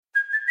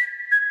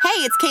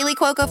Hey, it's Kaylee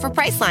Cuoco for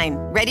Priceline.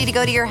 Ready to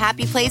go to your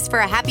happy place for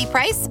a happy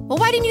price? Well,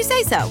 why didn't you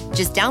say so?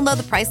 Just download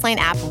the Priceline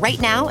app right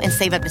now and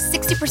save up to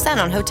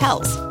 60% on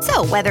hotels.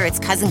 So whether it's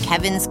Cousin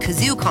Kevin's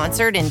Kazoo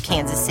Concert in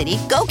Kansas City,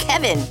 go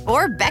Kevin,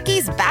 or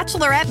Becky's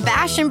Bachelorette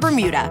Bash in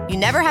Bermuda, you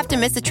never have to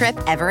miss a trip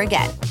ever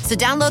again. So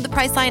download the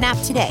Priceline app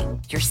today.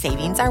 Your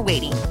savings are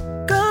waiting.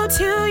 Go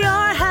to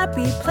your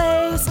happy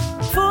place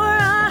for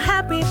a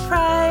happy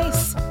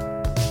price.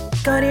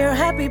 Go to your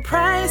happy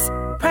price,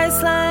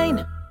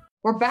 Priceline.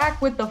 We're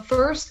back with the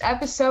first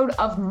episode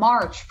of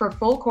March for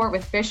Full Court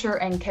with Fischer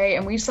and Kaye,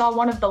 and we saw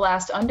one of the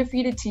last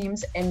undefeated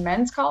teams in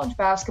men's college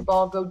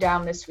basketball go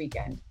down this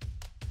weekend.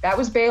 That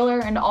was Baylor,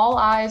 and all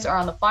eyes are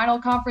on the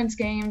final conference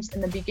games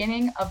and the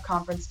beginning of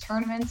conference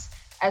tournaments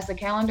as the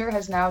calendar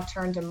has now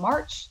turned to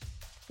March.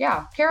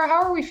 Yeah, Cara,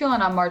 how are we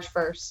feeling on March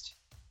 1st?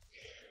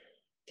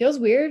 Feels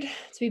weird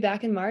to be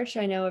back in March.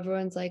 I know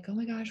everyone's like, oh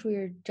my gosh, we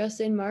were just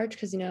in March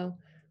because,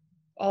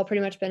 all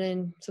pretty much been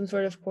in some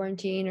sort of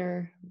quarantine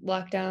or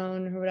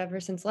lockdown or whatever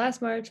since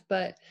last March,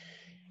 but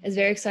it's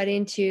very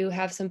exciting to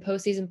have some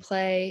postseason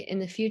play in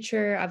the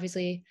future.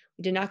 Obviously,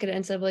 we did not get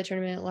an NCAA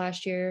tournament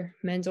last year,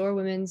 men's or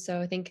women's,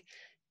 so I think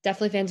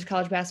definitely fans of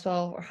college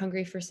basketball are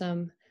hungry for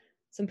some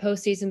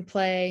postseason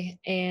play,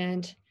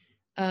 and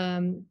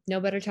no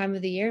better time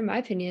of the year, in my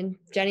opinion.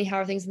 Jenny, how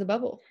are things in the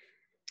bubble?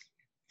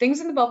 Things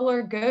in the bubble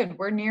are good.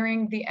 We're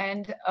nearing the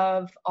end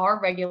of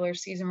our regular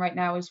season right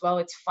now as well.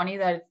 It's funny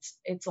that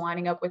it's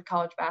lining up with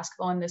college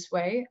basketball in this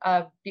way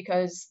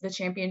because the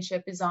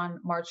championship is on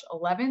March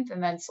 11th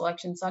and then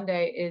Selection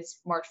Sunday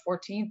is March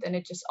 14th, and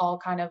it just all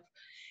kind of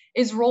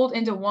is rolled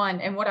into one.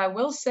 And what I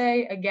will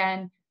say,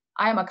 again,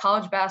 I am a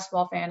college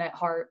basketball fan at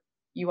heart.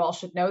 You all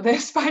should know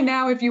this by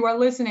now if you are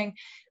listening.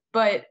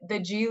 But the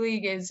G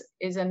League is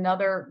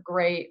another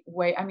great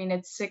way. I mean,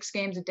 it's 6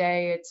 games a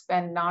day. It's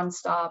been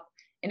nonstop.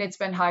 And it's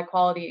been high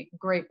quality,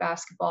 great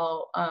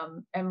basketball,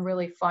 and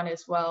really fun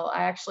as well.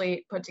 I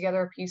actually put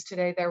together a piece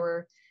today. There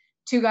were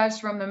 2 guys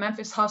from the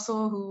Memphis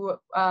Hustle who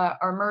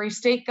are Murray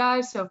State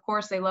guys. So, of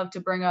course, they love to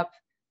bring up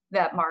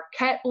that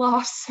Marquette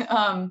loss,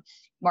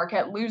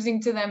 Marquette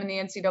losing to them in the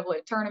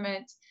NCAA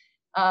tournament.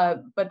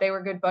 But they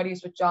were good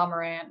buddies with Ja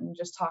Morant and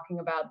just talking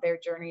about their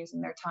journeys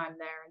and their time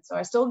there. And so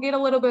I still get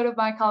a little bit of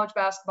my college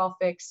basketball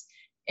fix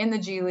in the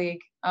G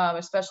League,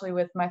 especially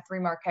with my 3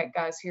 Marquette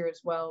guys here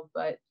as well.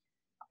 But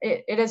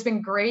it has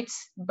been great,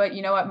 but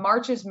you know what?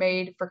 March is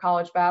made for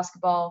college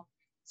basketball.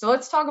 So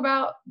let's talk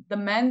about the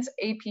men's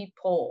AP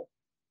poll.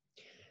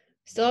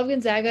 Still have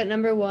Gonzaga at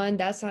number 1.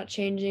 That's not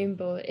changing,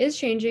 but it is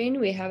changing.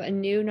 We have a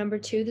new number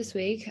 2 this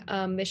week.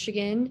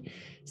 Michigan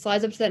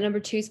slides up to that number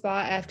 2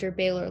 spot after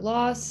Baylor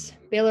lost.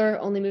 Baylor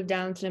only moved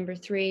down to number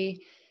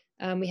 3.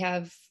 We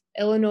have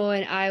Illinois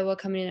and Iowa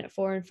coming in at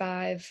 4 and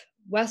 5.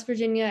 West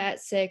Virginia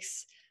at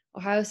 6.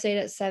 Ohio State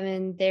at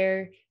 7.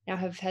 They now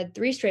have had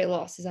 3 straight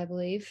losses, I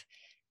believe.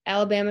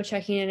 Alabama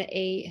checking in at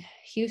 8,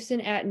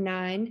 Houston at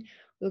 9.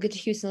 We'll get to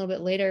Houston a little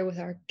bit later with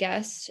our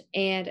guest.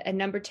 And at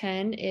number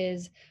 10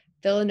 is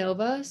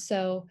Villanova.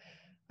 So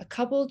a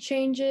couple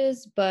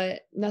changes,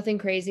 but nothing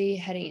crazy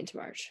heading into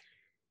March.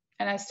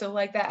 And I still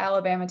like that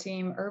Alabama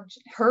team.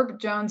 Herb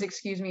Jones,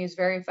 is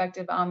very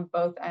effective on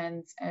both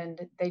ends,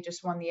 and they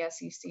just won the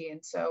SEC.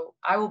 And so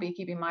I will be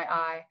keeping my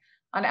eye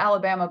on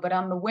Alabama. But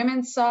on the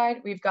women's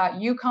side, we've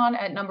got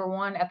UConn at number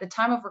 1. At the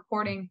time of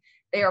recording,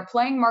 they are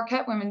playing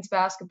Marquette women's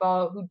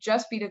basketball, who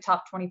just beat a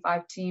top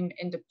 25 team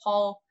in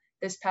DePaul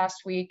this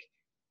past week.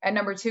 At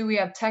number 2, we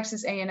have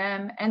Texas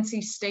A&M.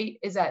 NC State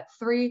is at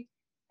 3,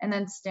 and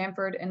then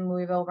Stanford and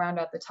Louisville round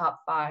out the top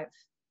 5.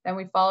 Then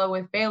we follow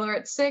with Baylor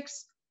at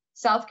 6,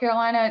 South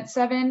Carolina at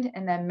 7,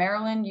 and then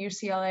Maryland,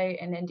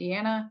 UCLA, and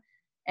Indiana.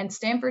 And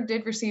Stanford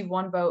did receive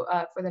 1 vote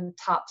for the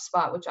top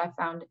spot, which I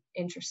found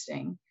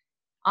interesting.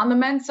 On the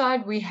men's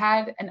side, we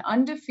had an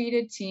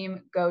undefeated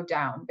team go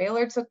down.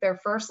 Baylor took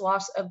their first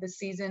loss of the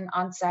season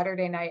on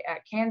Saturday night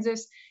at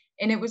Kansas,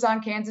 and it was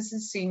on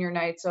Kansas's senior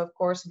night, so of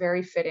course,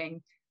 very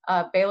fitting.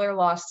 Baylor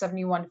lost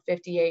 71-58.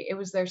 It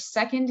was their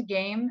second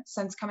game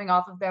since coming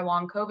off of their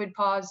long COVID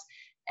pause,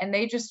 and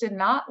they just did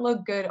not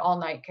look good all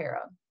night,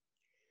 Cara.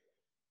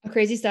 A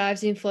crazy stat I've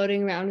seen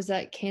floating around is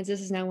that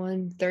Kansas has now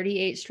won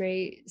 38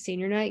 straight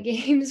senior night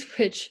games,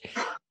 which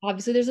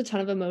obviously there's a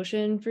ton of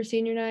emotion for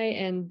senior night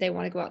and they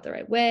want to go out the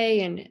right way.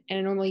 And in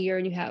a normal year,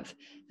 and you have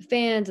the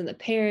fans and the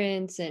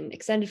parents and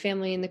extended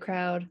family in the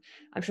crowd,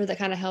 I'm sure that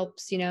kind of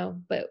helps,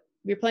 but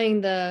you're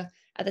playing at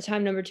the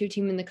time, number 2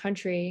 team in the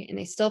country, and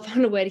they still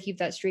found a way to keep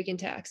that streak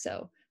intact.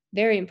 So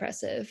very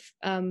impressive.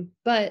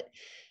 But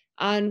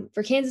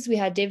for Kansas, we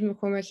had David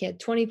McCormick. He had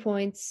 20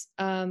 points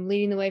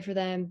leading the way for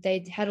them.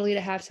 They had a lead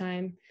at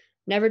halftime,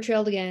 never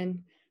trailed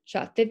again,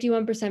 shot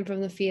 51% from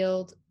the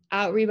field,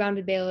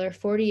 out-rebounded Baylor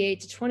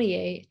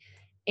 48-28,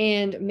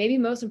 and maybe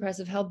most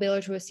impressive, held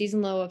Baylor to a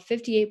season low of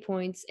 58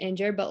 points and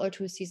Jared Butler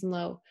to a season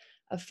low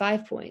of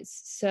 5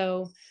 points.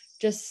 So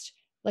just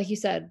like you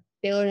said,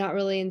 Baylor not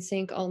really in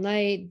sync all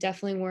night,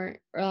 definitely weren't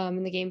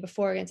in the game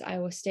before against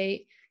Iowa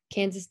State.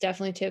 Kansas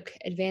definitely took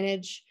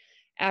advantage.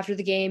 after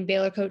the game,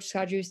 Baylor coach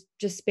Scott Drew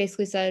just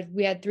basically said,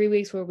 we had 3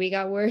 weeks where we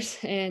got worse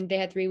and they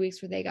had 3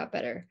 weeks where they got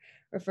better,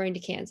 referring to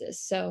Kansas.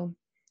 So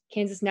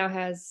Kansas now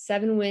has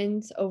 7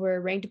 wins over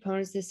ranked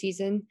opponents this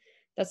season.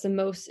 That's the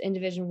most in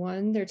Division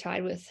I. They're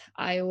tied with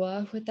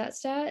Iowa with that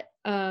stat.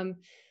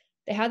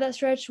 They had that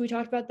stretch. We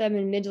talked about them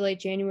in mid to late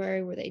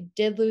January where they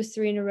did lose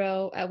 3 in a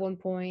row at one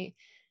point.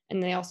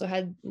 And they also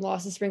had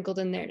losses sprinkled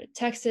in there to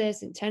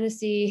Texas and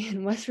Tennessee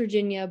and West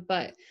Virginia,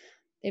 but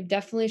they've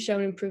definitely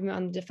shown improvement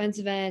on the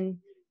defensive end.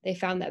 They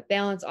found that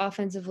balance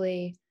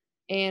offensively,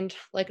 and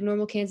like a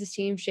normal Kansas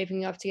team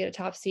shaping up to get a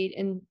top seed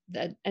in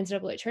the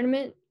NCAA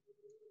tournament,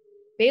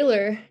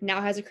 Baylor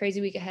now has a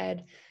crazy week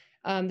ahead.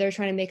 They're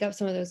trying to make up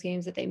some of those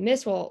games that they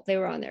missed while they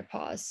were on their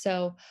pause.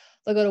 So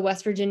they'll go to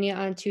West Virginia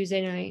on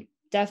Tuesday night.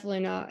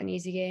 Definitely not an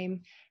easy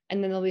game.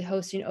 And then they'll be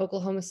hosting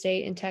Oklahoma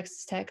State and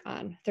Texas Tech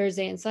on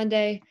Thursday and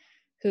Sunday,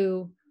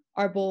 who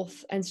are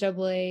both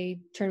NCAA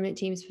tournament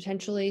teams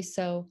potentially.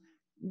 So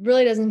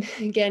really doesn't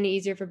get any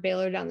easier for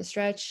Baylor down the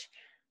stretch.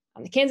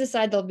 On the Kansas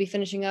side, they'll be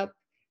finishing up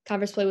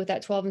conference play with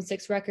that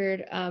 12-6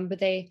 record, but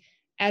they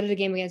added a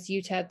game against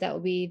UTEP that will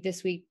be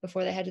this week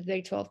before they head to the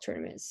Big 12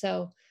 tournament.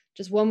 So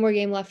just one more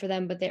game left for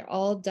them, but they're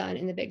all done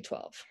in the Big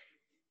 12.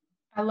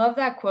 I love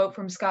that quote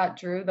from Scott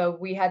Drew, though.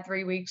 We had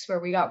 3 weeks where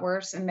we got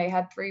worse and they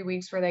had 3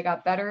 weeks where they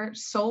got better,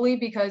 solely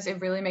because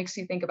it really makes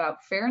you think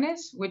about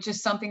fairness, which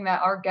is something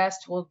that our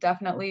guest will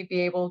definitely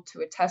be able to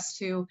attest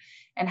to,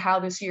 and how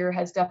this year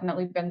has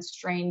definitely been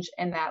strange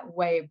in that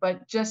way.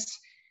 But just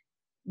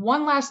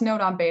one last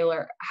note on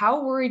Baylor.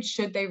 How worried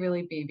should they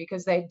really be?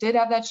 Because they did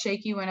have that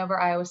shaky win over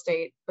Iowa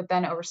State, but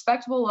then a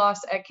respectable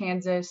loss at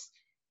Kansas,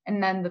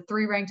 and then the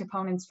 3 ranked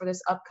opponents for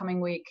this upcoming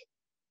week.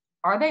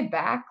 Are they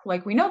back?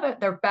 Like, we know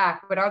that they're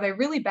back, but are they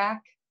really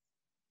back?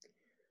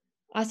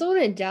 I still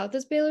wouldn't doubt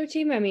this Baylor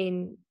team. I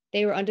mean,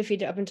 they were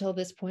undefeated up until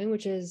this point,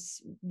 which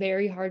is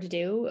very hard to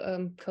do,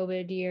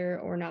 COVID year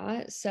or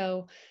not.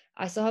 So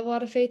I still have a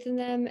lot of faith in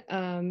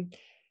them.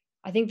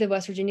 I think the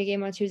West Virginia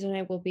game on Tuesday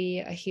night will be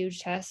a huge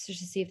test just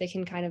to see if they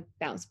can kind of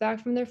bounce back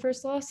from their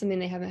first loss. I mean,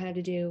 they haven't had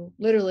to do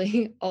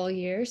literally all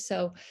year.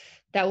 So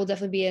that will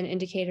definitely be an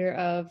indicator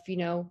of,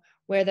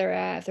 where they're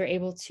at, if they're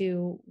able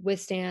to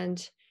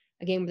withstand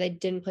a game where they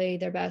didn't play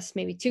their best,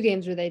 maybe 2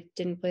 games where they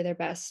didn't play their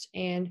best,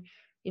 and,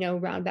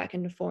 round back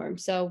into form.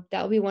 So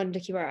that will be one to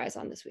keep our eyes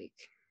on this week.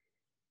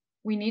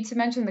 We need to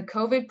mention the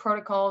COVID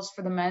protocols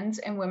for the men's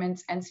and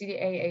women's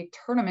NCAA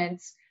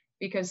tournaments,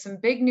 because some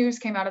big news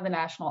came out of the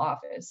national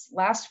office.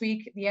 Last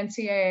week, the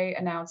NCAA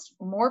announced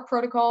more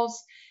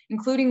protocols,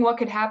 including what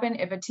could happen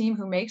if a team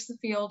who makes the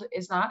field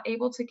is not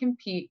able to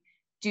compete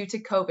due to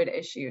COVID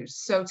issues.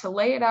 So to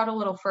lay it out a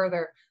little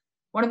further,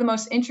 one of the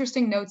most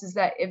interesting notes is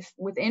that if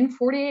within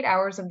 48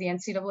 hours of the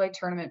NCAA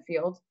tournament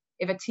field,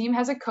 if a team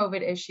has a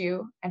COVID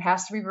issue and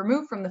has to be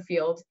removed from the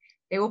field,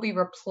 they will be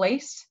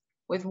replaced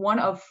with one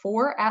of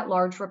 4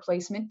 at-large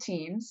replacement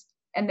teams,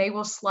 and they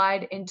will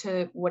slide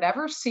into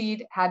whatever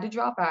seed had to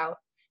drop out,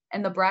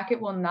 and the bracket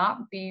will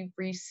not be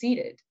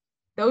reseeded.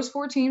 Those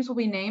 4 teams will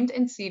be named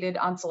and seeded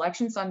on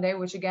Selection Sunday,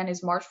 which again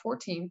is March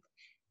 14th,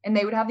 and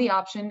they would have the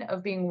option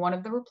of being one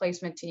of the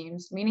replacement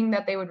teams, meaning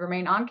that they would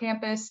remain on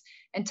campus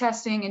and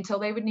testing until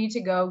they would need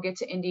to go get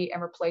to Indy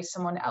and replace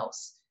someone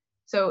else.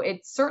 So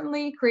it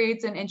certainly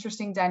creates an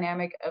interesting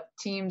dynamic of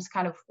teams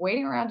kind of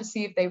waiting around to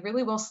see if they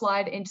really will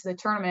slide into the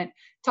tournament.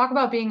 Talk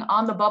about being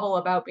on the bubble,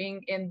 about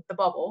being in the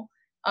bubble.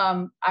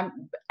 And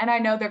I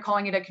know they're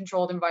calling it a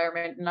controlled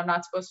environment, and I'm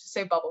not supposed to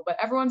say bubble, but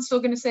everyone's still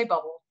going to say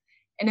bubble.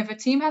 And if a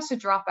team has to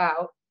drop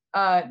out,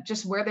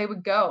 just where they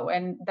would go.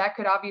 And that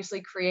could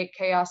obviously create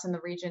chaos in the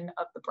region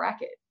of the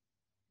bracket.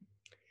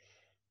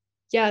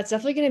 Yeah, it's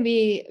definitely going to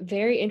be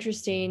very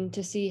interesting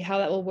to see how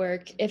that will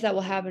work, if that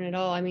will happen at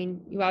all. I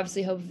mean, you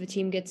obviously hope if a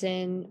team gets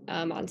in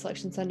on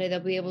Selection Sunday,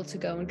 they'll be able to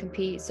go and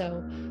compete.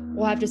 So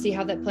we'll have to see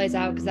how that plays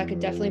out, because that could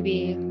definitely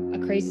be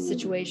a crazy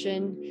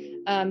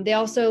situation. They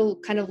also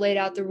kind of laid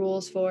out the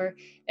rules for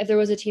if there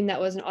was a team that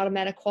was an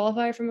automatic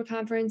qualifier from a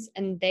conference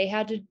and they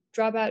had to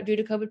drop out due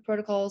to COVID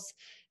protocols,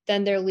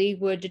 then their league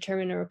would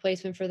determine a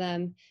replacement for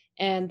them,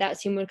 and that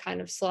team would kind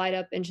of slide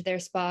up into their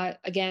spot.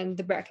 Again,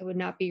 the bracket would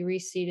not be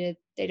reseeded.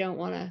 They don't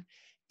want to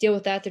deal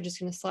with that. They're just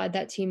going to slide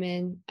that team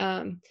in.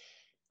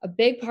 A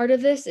big part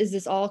of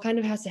this all kind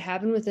of has to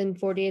happen within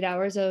 48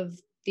 hours of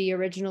the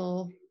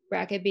original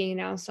bracket being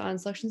announced on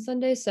Selection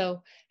Sunday. So it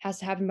has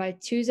to happen by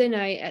Tuesday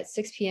night at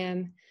 6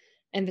 p.m.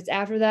 And if it's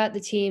after that, the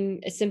team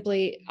is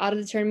simply out of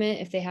the tournament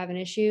if they have an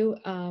issue.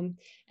 And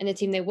the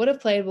team they would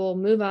have played will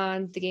move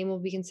on. The game will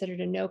be considered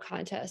a no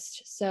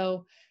contest.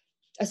 So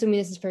assuming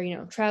this is for,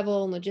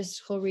 travel and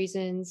logistical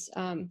reasons.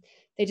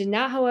 They did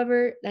not,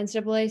 however, the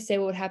NCAA say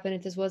what would happen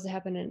if this was to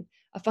happen in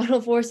a Final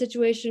Four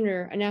situation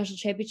or a national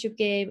championship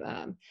game.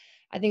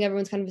 I think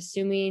everyone's kind of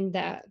assuming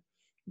that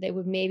they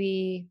would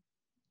maybe,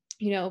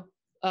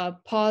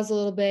 pause a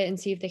little bit and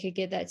see if they could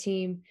get that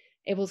team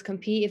able to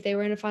compete if they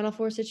were in a Final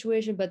Four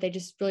situation, but they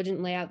just really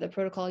didn't lay out the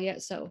protocol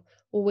yet. So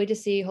we'll wait to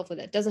see.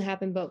 Hopefully that doesn't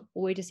happen, but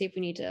we'll wait to see if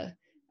we need to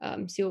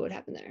see what would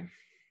happen there.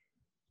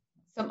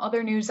 Some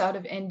other news out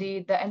of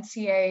Indy, the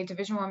NCAA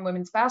Division I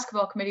Women's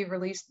Basketball Committee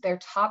released their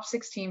top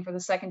 16 for the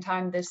second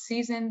time this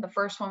season. The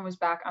first one was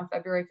back on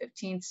February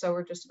 15th, so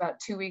we're just about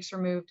 2 weeks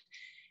removed.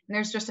 And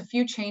there's just a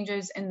few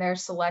changes in their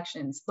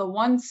selections. The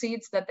one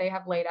seeds that they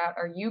have laid out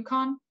are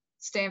UConn,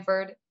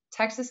 Stanford,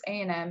 Texas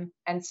A&M,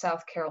 and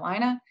South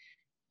Carolina.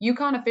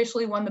 UConn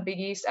officially won the Big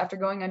East after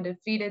going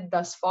undefeated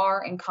thus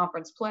far in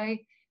conference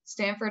play.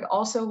 Stanford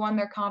also won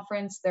their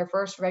conference, their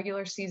first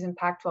regular season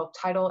Pac-12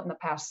 title in the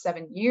past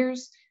 7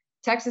 years.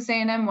 Texas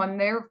A&M won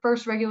their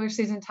first regular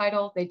season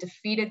title. They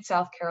defeated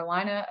South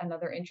Carolina,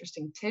 another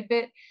interesting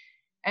tidbit,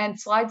 and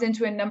slides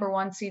into a number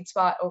 1 seed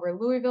spot over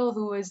Louisville,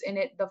 who was in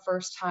it the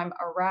first time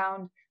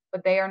around,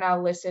 but they are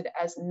now listed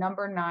as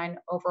number 9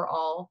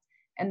 overall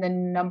and the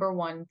number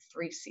 1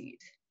 3 seed.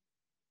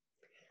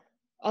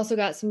 Also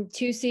got some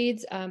 2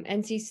 seeds,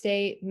 NC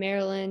State,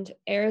 Maryland,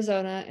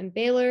 Arizona, and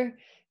Baylor.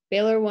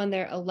 Baylor won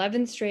their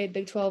 11th straight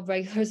Big 12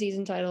 regular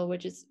season title,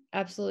 which is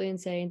absolutely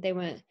insane. They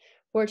went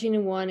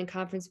 14-1 in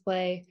conference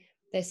play.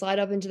 They slide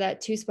up into that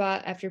 2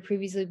 spot after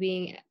previously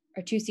being,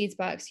 or 2 seed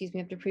spot,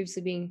 after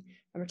previously being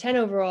number 10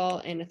 overall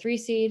and a 3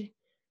 seed.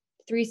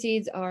 3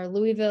 seeds are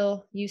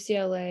Louisville,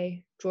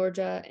 UCLA,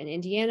 Georgia, and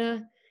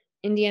Indiana.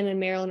 Indiana and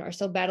Maryland are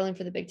still battling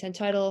for the Big Ten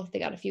title. They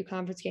got a few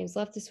conference games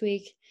left this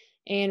week.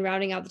 And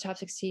rounding out the top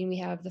 16, we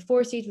have the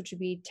 4 seeds, which would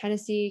be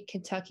Tennessee,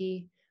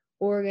 Kentucky,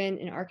 Oregon,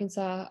 and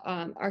Arkansas.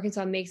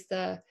 Arkansas makes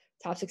the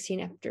top 16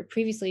 after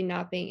previously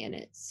not being in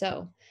it.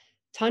 So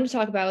ton to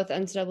talk about with the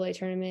NCAA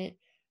tournament,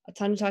 a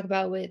ton to talk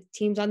about with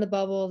teams on the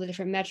bubble, the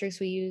different metrics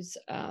we use,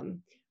 or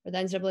the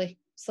NCAA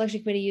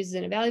selection committee uses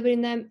in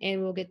evaluating them,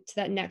 and we'll get to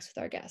that next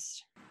with our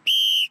guest.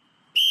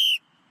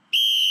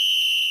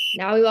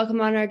 Now we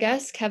welcome on our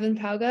guest, Kevin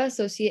Pauga,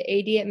 Associate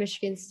AD at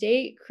Michigan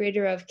State,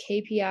 creator of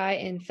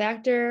KPI and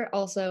Faktor,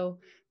 also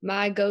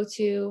my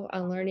go-to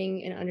on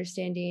learning and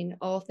understanding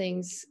all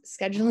things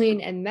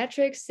scheduling and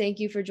metrics. Thank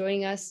you for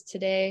joining us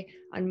today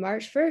on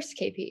March 1st,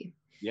 KP.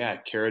 Yeah,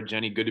 Cara,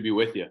 Jenny, good to be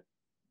with you.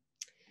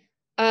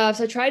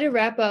 So try to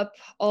wrap up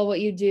all what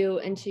you do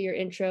into your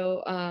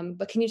intro,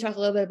 but can you talk a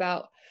little bit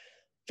about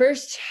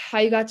first how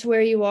you got to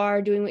where you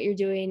are doing what you're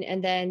doing,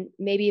 and then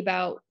maybe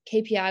about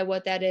KPI,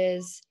 what that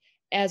is,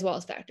 as well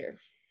as Faktor?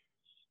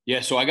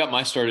 Yeah, so I got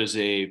my start as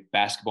a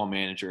basketball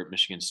manager at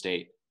Michigan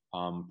State.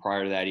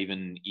 Prior to that,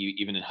 even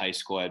in high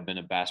school, I'd been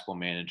a basketball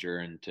manager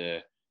and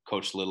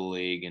coached Little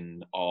League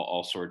and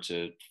all sorts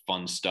of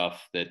fun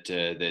stuff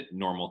that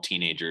normal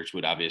teenagers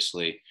would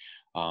obviously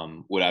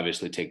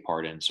take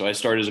part in. So I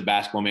started as a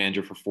basketball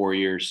manager for 4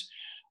 years.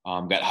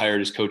 Got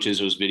hired as Coach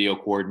Izzo's video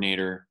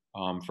coordinator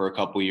for a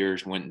couple of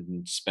years. Went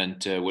and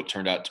spent what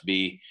turned out to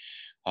be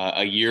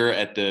a year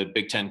at the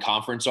Big Ten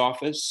Conference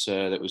office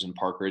that was in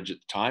Park Ridge at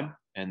the time,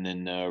 and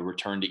then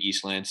returned to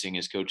East Lansing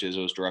as Coach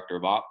Izzo's director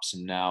of ops,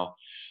 and now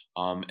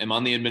am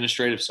on the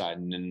administrative side.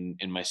 And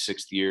in my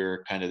 6th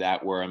year, kind of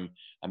that where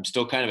I'm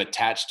still kind of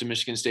attached to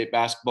Michigan State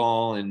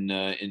basketball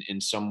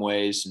in some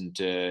ways, and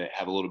to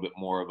have a little bit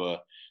more of a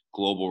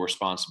global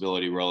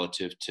responsibility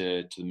relative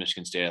to the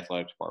Michigan State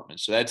Athletic Department.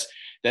 So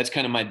that's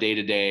kind of my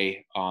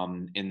day-to-day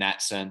in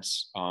that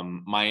sense.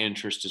 My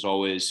interest has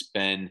always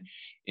been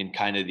in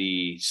kind of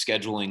the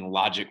scheduling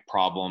logic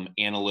problem,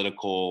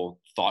 analytical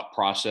thought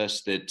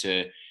process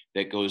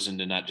that goes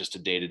into not just a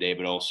day-to-day,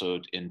 but also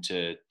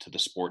into the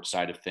sports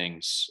side of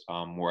things,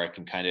 where I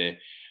can kind of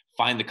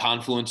find the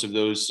confluence of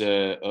those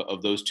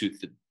two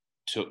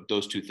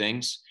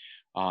things.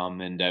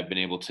 And I've been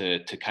able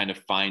to kind of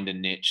find a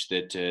niche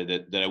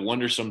that I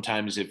wonder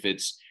sometimes if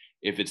it's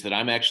that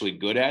I'm actually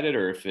good at it,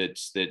 or if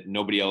it's that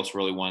nobody else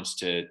really wants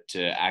to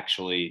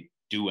actually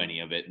do any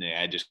of it, and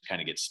I just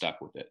kind of get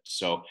stuck with it.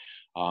 So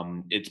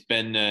it's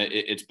been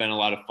a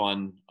lot of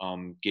fun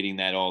getting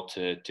that all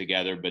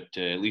together. But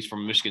at least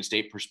from a Michigan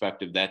State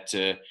perspective, that's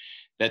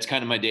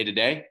kind of my day to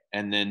day.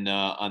 And then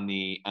on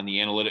the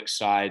analytics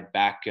side,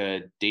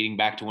 dating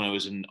back to when I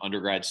was an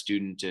undergrad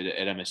student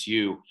at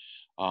MSU,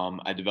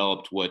 I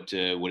developed what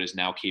is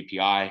now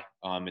KPI.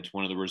 It's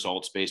one of the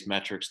results-based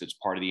metrics that's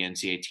part of the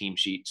NCAA team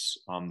sheets.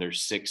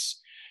 There's 6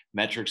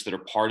 metrics that are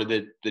part of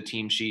the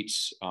team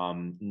sheets.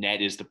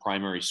 Net is the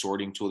primary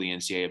sorting tool, the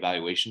NCAA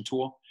evaluation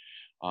tool.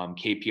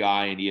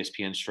 KPI and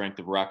ESPN strength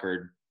of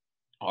record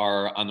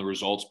are on the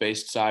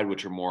results-based side,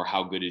 which are more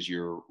how good is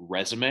your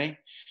resume.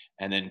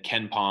 And then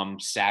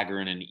KenPom,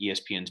 Sagarin, and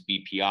ESPN's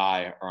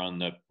BPI are on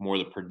the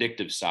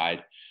predictive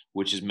side,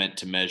 which is meant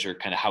to measure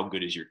kind of how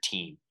good is your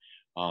team.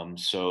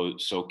 So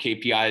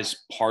KPI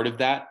is part of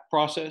that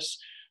process.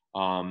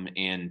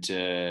 And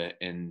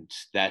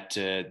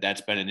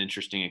that's been an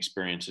interesting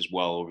experience as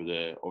well over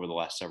the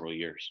last several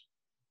years.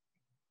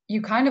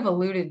 You kind of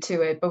alluded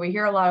to it, but we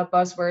hear a lot of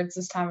buzzwords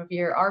this time of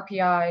year: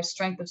 RPI,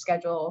 strength of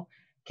schedule,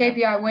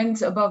 KPI,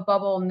 wins above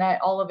bubble,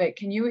 net, all of it.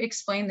 Can you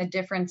explain the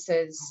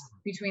differences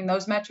between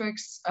those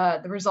metrics,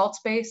 the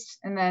results-based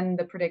and then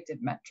the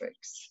predictive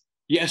metrics?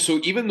 Yeah, so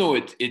even though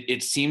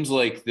it seems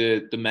like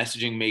the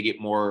messaging may get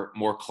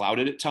more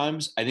clouded at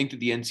times, I think that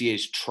the NCAA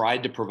has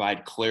tried to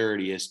provide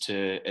clarity as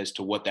to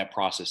what that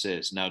process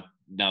is. Now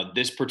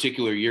this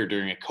particular year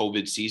during a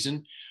COVID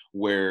season,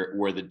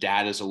 where the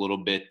data is a little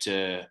bit,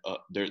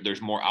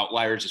 there's more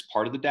outliers as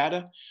part of the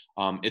data.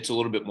 It's a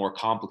little bit more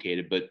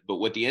complicated, but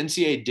what the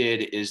NCAA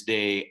did is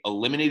they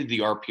eliminated the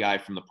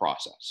RPI from the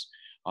process.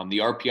 The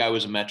RPI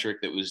was a metric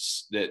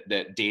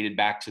that dated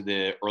back to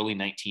the early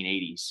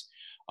 1980s.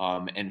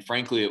 And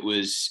frankly, it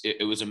was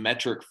a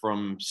metric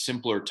from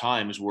simpler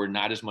times where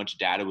not as much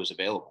data was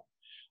available.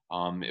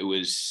 It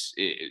was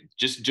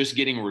just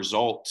getting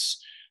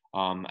results.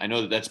 I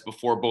know that's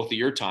before both of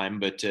your time,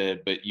 but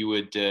you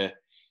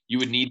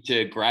would need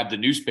to grab the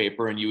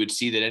newspaper and you would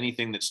see that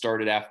anything that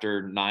started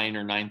after 9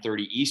 or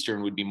 9:30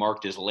 Eastern would be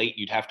marked as late.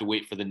 You'd have to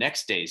wait for the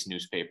next day's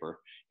newspaper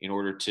in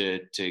order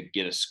to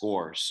get a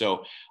score.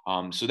 So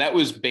that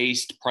was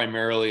based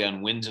primarily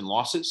on wins and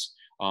losses,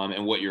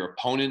 and what your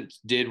opponent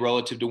did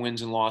relative to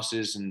wins and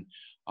losses, and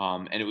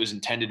it was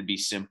intended to be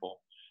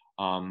simple.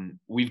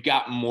 We've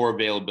got more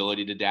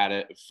availability to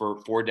data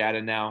for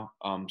data now,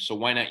 so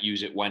why not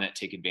use it? Why not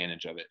take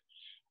advantage of it?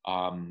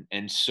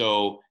 And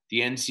so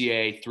the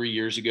NCAA 3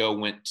 years ago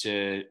went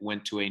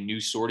to a new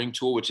sorting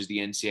tool, which is the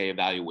NCAA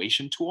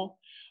evaluation tool.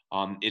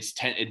 It's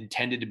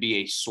intended to be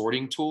a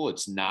sorting tool.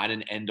 It's not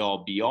an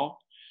end-all be-all,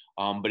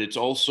 but it's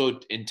also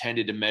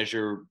intended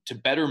to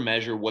better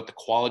measure what the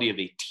quality of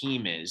a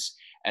team is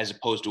as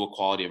opposed to a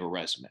quality of a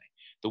resume.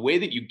 The way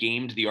that you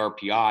gamed the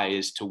RPI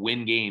is to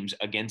win games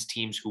against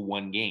teams who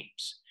won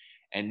games.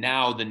 And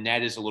now the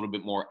net is a little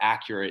bit more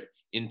accurate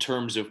in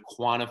terms of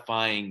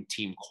quantifying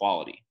team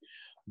quality.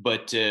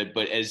 But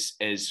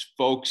as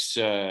folks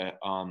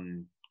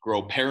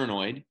grow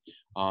paranoid,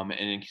 and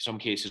in some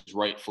cases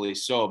rightfully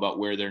so, about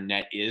where their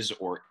net is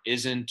or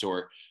isn't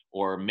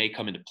or may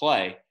come into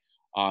play,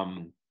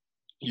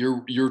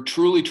 you're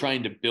truly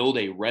trying to build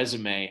a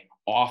resume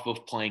off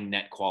of playing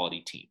net quality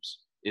teams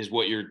is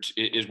what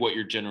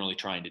you're generally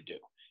trying to do.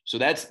 So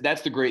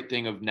that's the great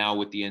thing of now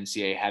with the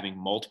NCAA having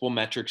multiple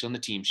metrics on the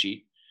team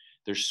sheet.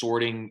 They're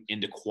sorting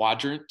into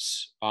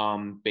quadrants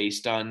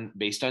based on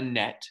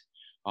net.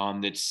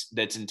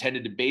 That's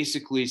intended to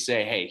basically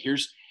say, hey,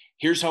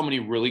 here's how many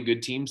really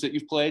good teams that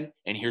you've played,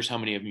 and here's how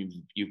many of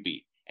them you've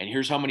beat, and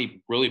here's how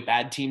many really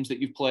bad teams that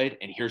you've played,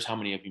 and here's how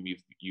many of them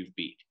you've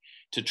beat,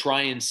 to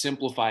try and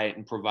simplify it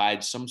and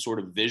provide some sort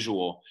of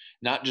visual,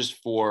 not just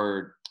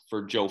for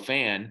Joe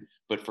Fan,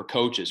 but for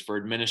coaches, for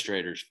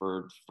administrators,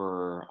 for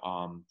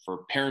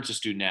parents of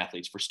student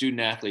athletes,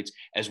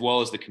 as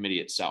well as the committee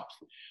itself.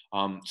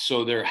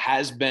 So there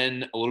has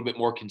been a little bit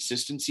more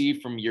consistency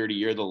from year to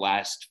year the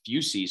last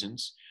few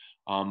seasons,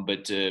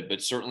 but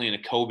certainly in a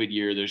COVID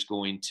year, there's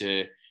going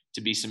to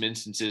be some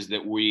instances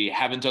that we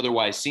haven't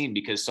otherwise seen,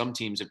 because some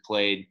teams have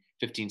played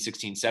 15,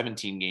 16,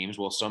 17 games,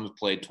 while some have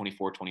played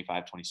 24,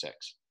 25,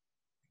 26.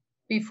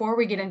 Before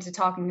we get into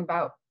talking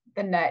about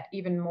the net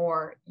even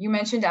more, you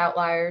mentioned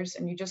outliers,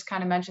 and you just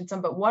kind of mentioned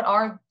some, but what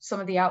are some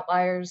of the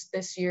outliers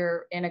this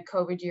year in a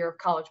COVID year of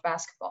college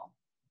basketball?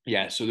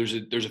 Yeah, so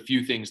there's a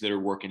few things that are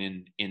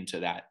working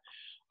into that.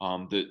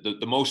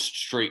 The most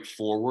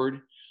straightforward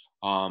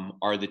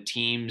are the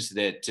teams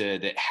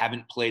that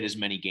haven't played as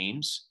many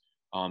games.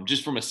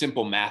 Just from a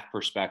simple math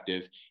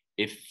perspective,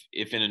 if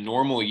in a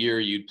normal year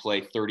you'd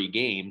play 30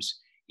 games,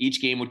 each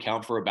game would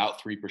count for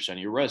about 3% of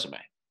your resume,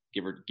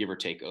 give or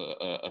take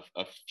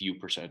a few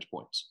percentage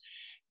points.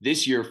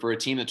 This year, for a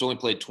team that's only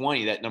played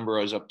 20, that number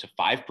is up to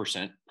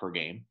 5% per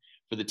game.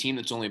 For the team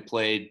that's only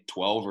played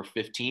 12 or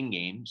 15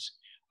 games,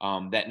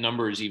 that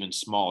number is even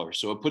smaller.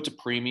 So it puts a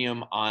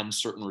premium on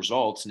certain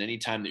results. And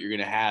anytime that you're going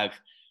to have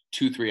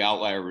 2-3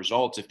 outlier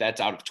results, if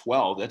that's out of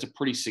 12, that's a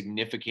pretty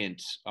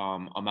significant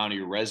amount of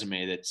your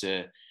resume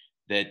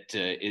that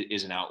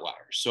is an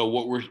outlier. So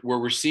where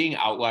we're seeing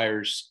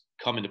outliers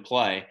come into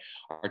play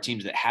are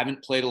teams that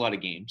haven't played a lot of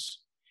games,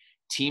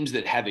 teams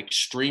that have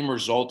extreme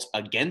results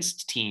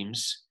against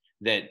teams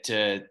that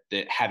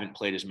haven't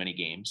played as many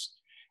games.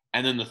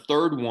 And then the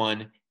third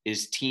one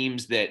is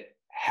teams that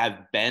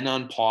have been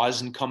on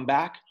pause and come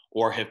back,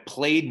 or have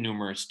played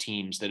numerous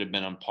teams that have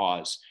been on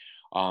pause.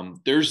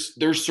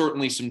 There's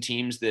certainly some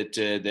teams that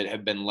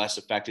have been less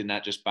affected,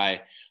 not just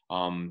by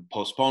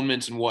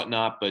postponements and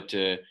whatnot, but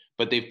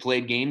they've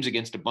played games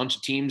against a bunch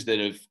of teams that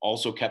have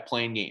also kept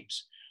playing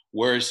games.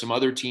 Whereas some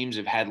other teams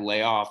have had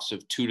layoffs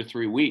of 2 to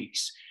 3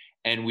 weeks.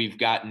 And we've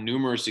got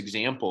numerous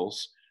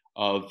examples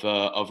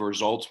of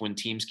results when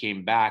teams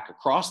came back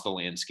across the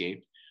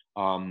landscape,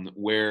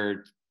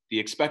 where the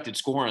expected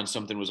score on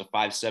something was a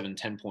 5-7,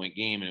 10-point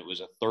game, and it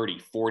was a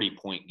 30,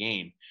 40-point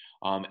game.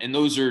 And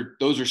those are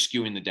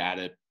skewing the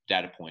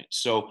data points.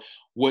 So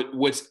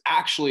what's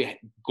actually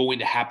going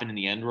to happen in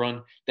the end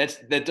run,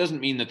 that doesn't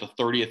mean that the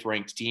 30th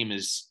ranked team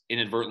is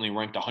inadvertently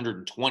ranked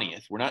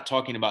 120th. We're not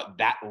talking about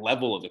that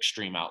level of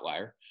extreme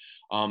outlier.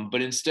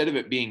 But instead of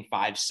it being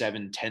 5,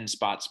 7, 10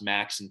 spots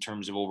max in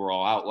terms of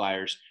overall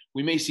outliers,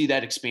 we may see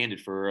that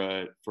expanded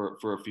for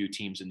a few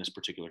teams in this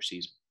particular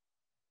season.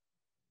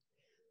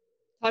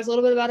 Talked a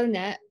little bit about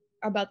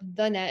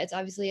the net. It's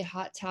obviously a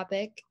hot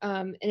topic.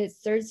 In its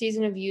third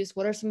season of use,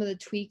 what are some of the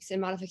tweaks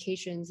and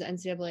modifications the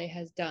NCAA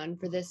has done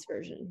for this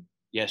version?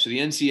 Yeah, so the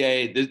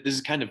NCAA, this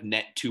is kind of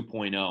net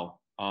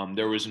 2.0.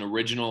 There was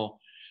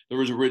there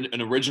was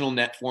an original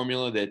net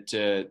formula that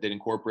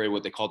incorporated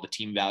what they called the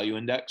team value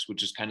index,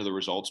 which is kind of the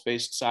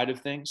results-based side of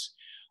things,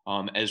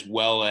 as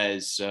well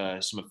as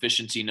some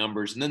efficiency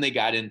numbers. And then they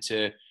got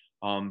into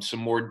some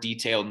more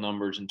detailed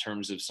numbers in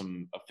terms of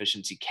some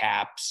efficiency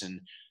caps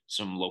and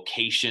some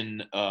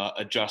location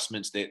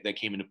adjustments that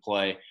came into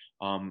play.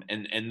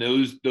 And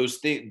those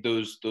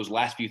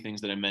last few things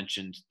that I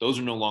mentioned, those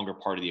are no longer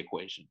part of the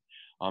equation.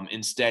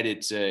 Instead,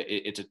 it's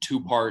a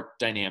two-part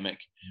dynamic,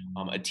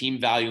 a team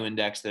value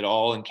index that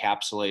all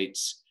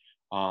encapsulates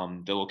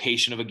the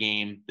location of a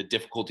game, the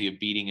difficulty of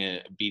beating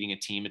a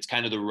team. It's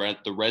kind of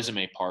the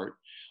resume part,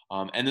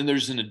 and then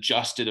there's an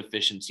adjusted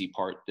efficiency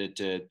part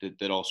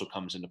that also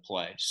comes into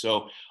play.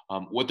 So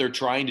what they're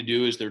trying to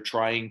do is they're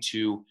trying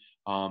to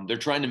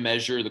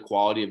measure the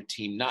quality of a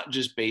team, not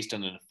just based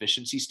on an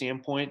efficiency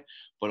standpoint,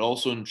 but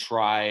also to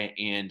try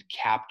and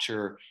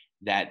capture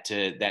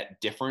that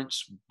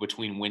difference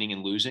between winning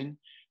and losing,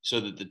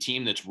 so that the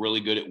team that's really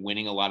good at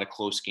winning a lot of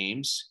close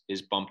games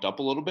is bumped up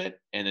a little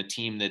bit, and a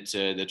team that's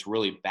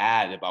really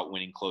bad about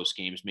winning close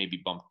games may be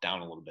bumped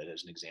down a little bit,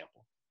 as an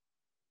example.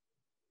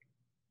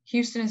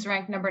 Houston is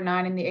ranked number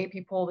 9 in the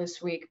AP poll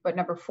this week, but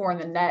number 4 in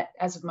the net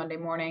as of Monday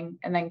morning.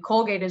 And then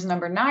Colgate is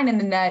number 9 in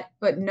the net,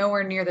 but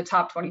nowhere near the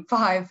top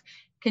 25.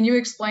 Can you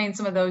explain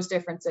some of those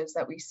differences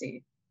that we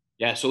see?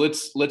 Yeah, so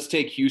let's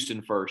take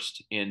Houston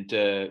first. And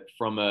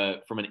from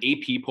an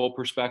AP poll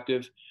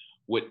perspective,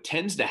 what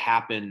tends to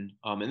happen,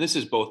 and this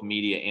is both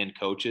media and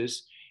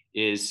coaches,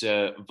 is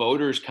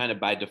voters kind of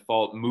by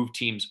default move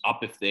teams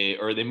up they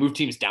move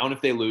teams down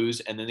if they lose,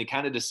 and then they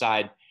kind of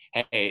decide,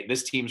 hey,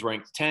 this team's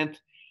ranked 10th.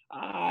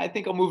 I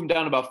think I'll move them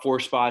down about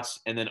 4 spots,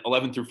 and then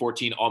 11 through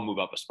 14, I'll move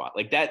up a spot.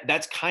 Like that.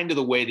 That's kind of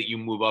the way that you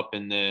move up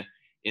in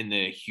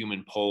the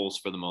human polls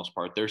for the most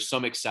part. There's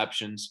some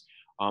exceptions.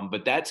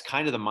 But that's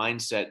kind of the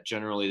mindset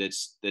generally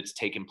that's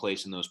taken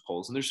place in those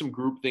polls. And there's some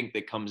groupthink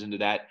that comes into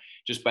that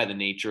just by the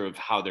nature of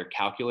how they're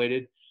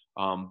calculated.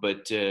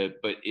 But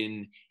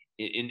in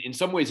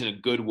some ways, in a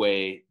good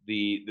way,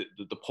 the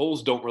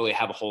polls don't really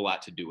have a whole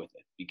lot to do with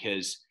it,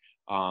 because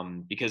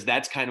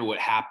that's kind of what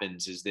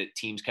happens, is that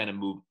teams kind of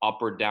move up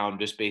or down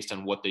just based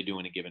on what they do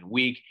in a given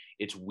week.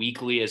 It's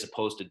weekly as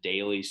opposed to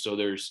daily. So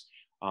there's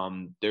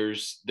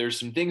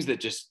some things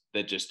that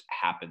just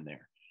happen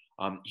there.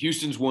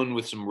 Houston's won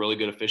with some really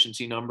good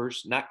efficiency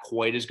numbers, not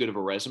quite as good of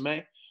a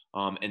resume.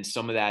 And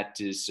some of that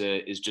is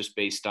just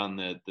based on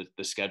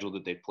the schedule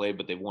that they've played,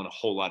 but they've won a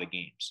whole lot of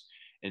games.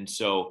 And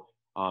so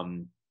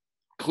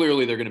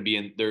clearly they're going to be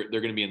in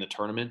the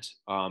tournament,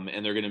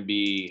 and they're going to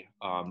be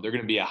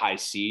a high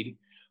seed.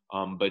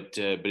 But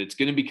it's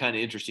going to be kind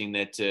of interesting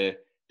that's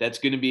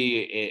going to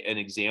be an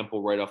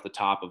example right off the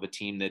top of a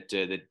team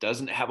that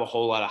doesn't have a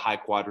whole lot of high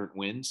quadrant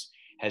wins,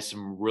 has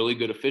some really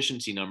good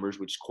efficiency numbers,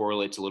 which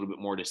correlates a little bit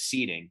more to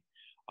seeding.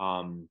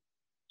 And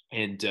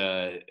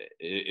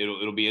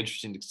it'll be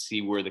interesting to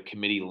see where the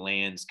committee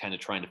lands, kind of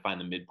trying to find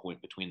the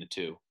midpoint between the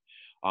two.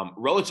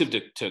 Relative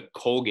to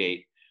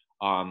Colgate,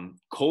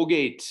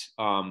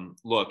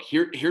 look,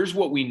 here's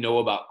what we know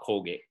about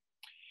Colgate,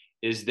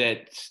 is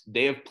that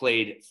they have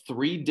played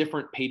 3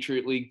 different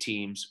Patriot League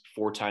teams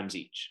 4 times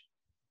each,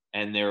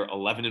 and they're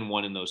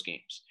 11-1 in those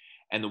games.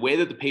 And the way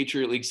that the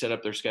Patriot League set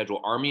up their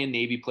schedule, Army and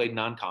Navy played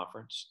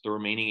non-conference. The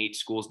remaining 8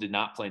 schools did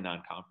not play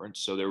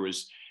non-conference. So there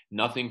was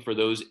nothing for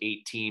those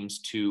 8 teams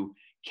to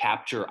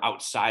capture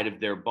outside of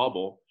their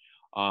bubble,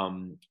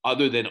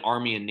 other than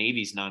Army and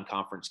Navy's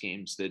non-conference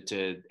games.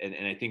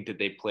 And I think that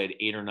they played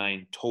 8 or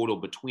 9 total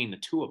between the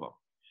 2 of them.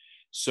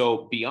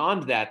 So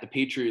beyond that, the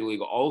Patriot League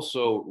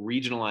also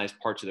regionalized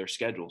parts of their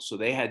schedule. So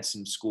they had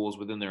some schools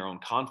within their own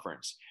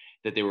conference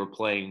that they were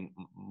playing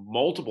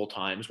multiple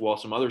times, while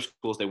some other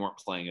schools they weren't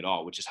playing at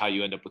all, which is how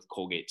you end up with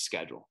Colgate's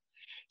schedule.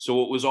 So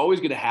what was always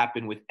going to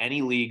happen with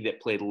any league that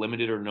played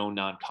limited or no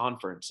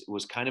non-conference, it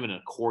was kind of an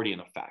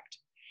accordion effect.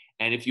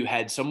 And if you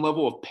had some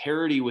level of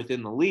parity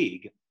within the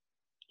league,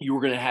 you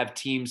were going to have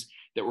teams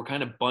that were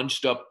kind of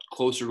bunched up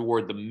closer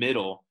toward the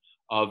middle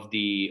of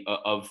the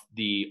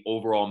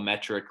overall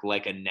metric,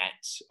 like a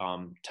net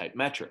type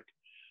metric.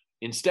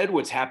 Instead,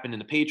 what's happened in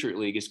the Patriot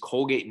League is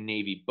Colgate and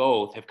Navy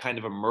both have kind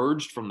of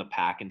emerged from the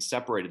pack and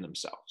separated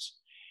themselves.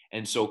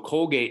 And so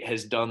Colgate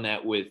has done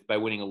that by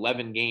winning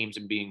 11 games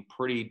and being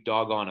pretty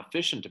doggone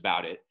efficient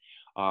about it.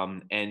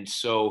 And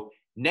so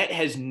Net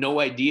has no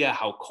idea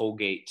how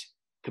Colgate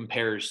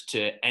compares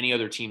to any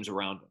other teams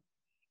around them.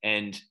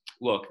 And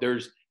look,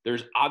 there's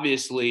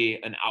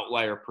obviously an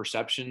outlier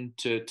perception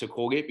to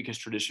Colgate, because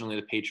traditionally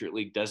the Patriot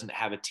League doesn't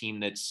have a team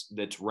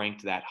that's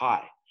ranked that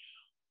high.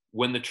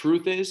 When the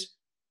truth is,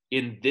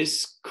 in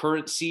this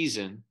current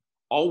season,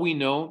 all we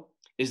know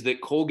is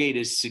that Colgate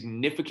is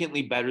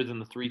significantly better than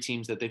the 3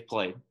 teams that they've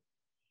played,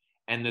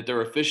 and that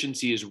their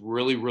efficiency is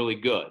really, really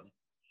good.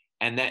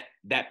 And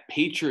that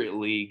Patriot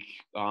League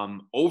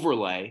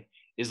overlay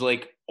is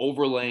like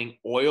overlaying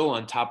oil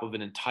on top of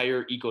an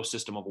entire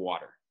ecosystem of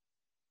water.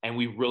 And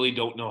we really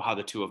don't know how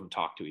the 2 of them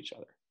talk to each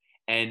other.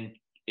 And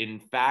in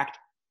fact,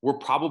 we're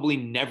probably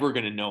never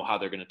going to know how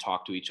they're going to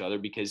talk to each other,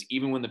 because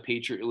even when the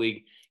Patriot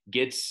League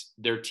gets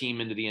their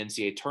team into the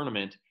NCAA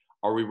tournament,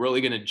 Are we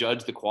really going to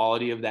judge the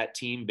quality of that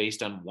team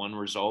based on one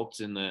result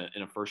in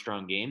a first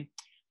round game?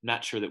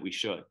 Not sure that we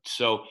should.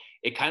 So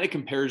it kind of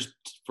compares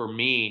for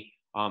me.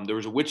 There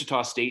was a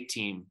Wichita State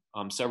team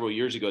several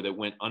years ago that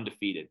went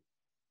undefeated.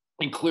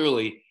 And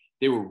clearly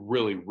they were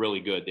really, really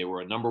good. They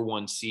were a number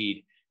 1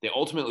 seed. They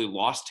ultimately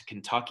lost to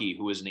Kentucky,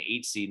 who was an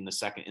 8 seed in the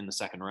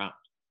second round.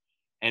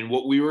 And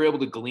what we were able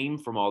to glean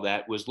from all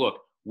that was,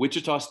 look,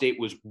 Wichita State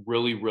was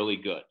really, really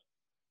good.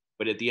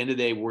 But at the end of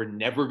the day, we're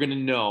never going to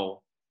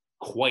know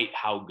quite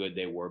how good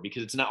they were,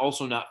 because it's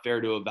also not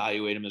fair to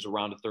evaluate them as a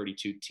round of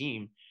 32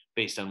 team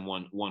based on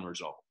one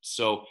result.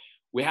 So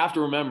we have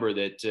to remember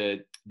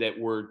that that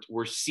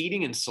we're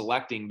seeding and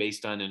selecting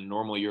based on, in a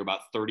normal year,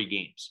 about 30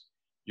 games.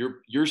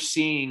 You're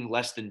seeing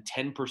less than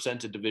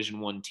 10% of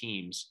Division I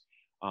teams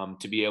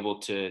to be able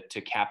to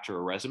capture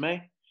a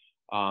resume,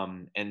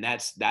 and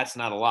that's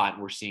not a lot.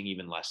 We're seeing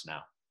even less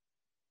now.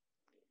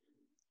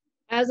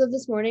 As of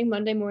this morning,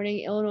 Monday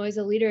morning, Illinois is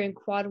a leader in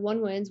Quad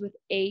 1 wins with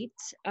 8.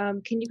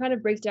 Can you kind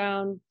of break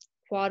down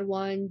Quad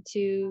 1,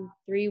 2,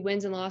 3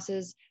 wins and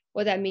losses,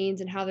 what that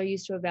means, and how they're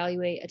used to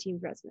evaluate a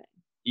team's resume?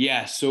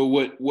 Yeah. So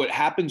what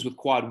happens with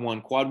Quad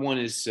 1? Quad 1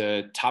 is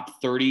top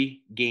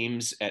 30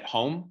 games at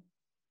home,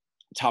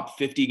 top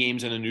 50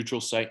 games on a neutral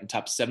site, and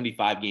top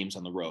 75 games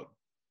on the road.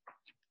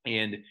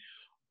 And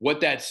what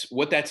that's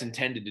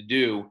intended to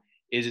do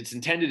is it's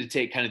intended to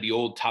take kind of the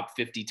old top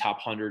 50,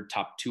 top 100,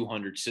 top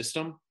 200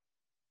 system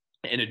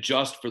and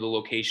adjust for the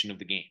location of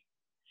the game.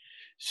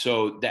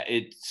 So that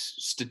it's,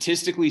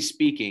 statistically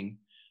speaking,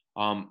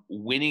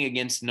 winning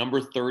against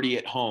number 30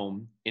 at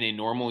home in a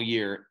normal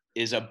year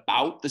is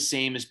about the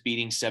same as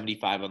beating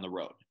 75 on the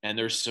road. And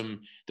there's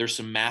some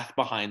math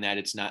behind that.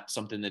 It's not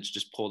something that's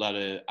just pulled out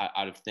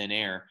of thin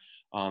air,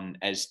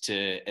 as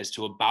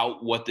to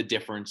about what the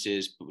difference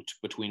is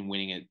between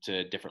winning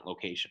at different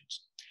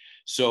locations.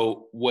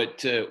 So what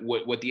the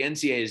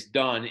NCAA has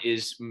done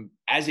is,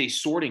 as a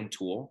sorting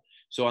tool,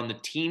 so on the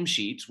team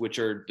sheets, which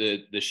are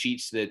the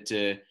sheets that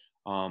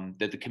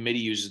the committee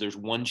uses, there's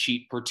one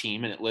sheet per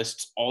team, and it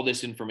lists all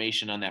this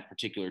information on that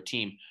particular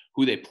team,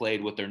 who they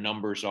played, what their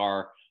numbers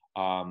are.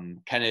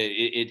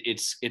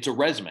 It's a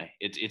resume.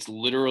 It's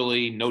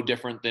literally no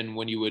different than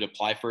when you would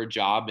apply for a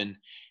job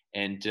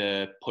and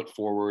put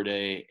forward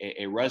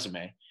a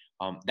resume.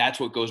 That's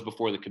what goes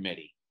before the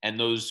committee. And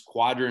those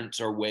quadrants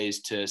are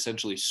ways to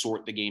essentially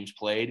sort the games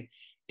played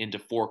into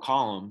 4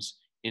 columns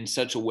in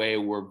such a way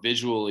where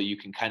visually you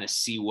can kind of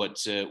see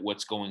what's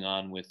going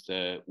on with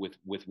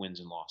wins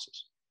and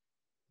losses.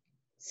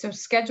 So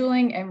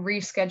scheduling and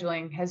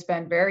rescheduling has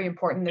been very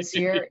important this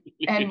year.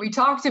 And we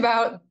talked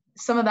about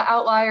some of the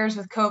outliers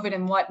with COVID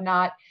and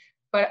whatnot,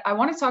 but I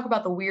want to talk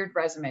about the weird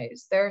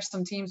resumes. There are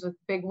some teams with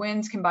big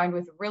wins combined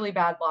with really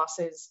bad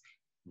losses.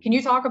 Can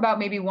you talk about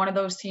maybe one of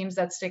those teams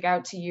that stick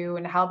out to you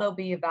and how they'll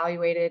be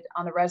evaluated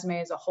on the resume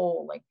as a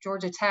whole? Like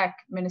Georgia Tech,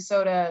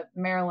 Minnesota,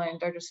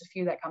 Maryland are just a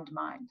few that come to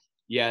mind.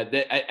 Yeah,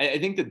 I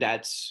think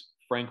that's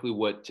frankly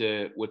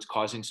what's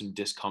causing some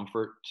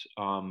discomfort,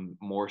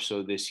 more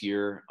so this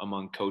year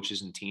among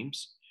coaches and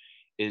teams,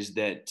 is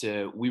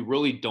that we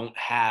really don't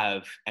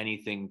have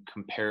anything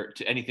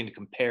to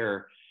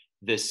compare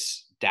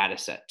this data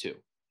set to,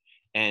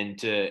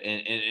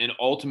 and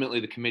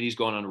ultimately the committee's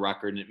going on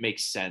record, and it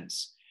makes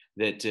sense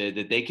that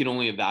they can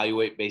only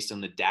evaluate based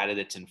on the data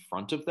that's in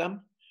front of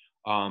them.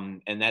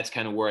 And that's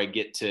kind of where I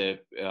get to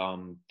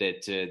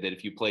that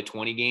if you play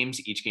 20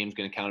 games, each game's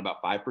going to count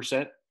about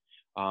 5%.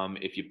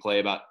 If you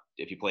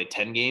play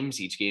 10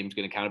 games, each game's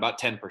going to count about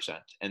 10%.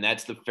 And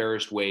that's the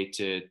fairest way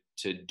to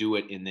do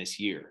it in this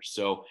year.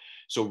 So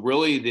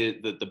really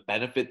the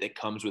benefit that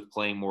comes with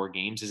playing more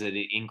games is that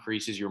it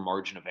increases your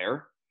margin of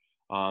error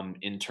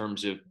in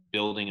terms of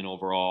building an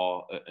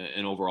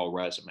overall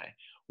resume.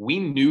 We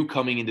knew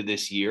coming into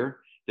this year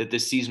that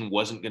this season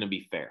wasn't going to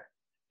be fair,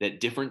 that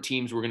different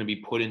teams were going to be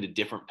put into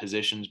different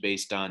positions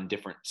based on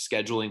different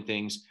scheduling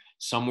things.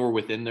 Some were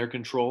within their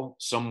control.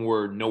 Some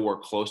were nowhere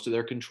close to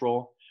their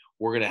control.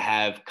 We're going to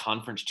have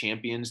conference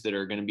champions that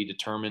are going to be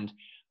determined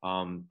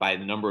by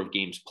the number of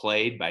games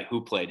played, by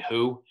who played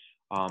who.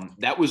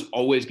 That was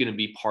always going to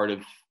be part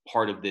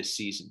of this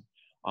season.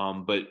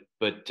 But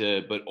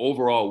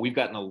overall, we've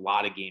gotten a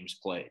lot of games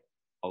played,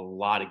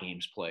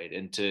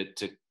 and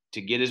to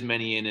get as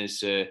many in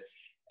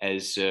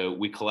as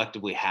we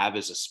collectively have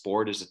as a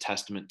sport is a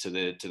testament to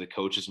the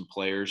coaches and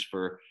players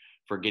for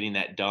getting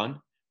that done.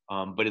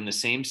 But in the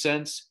same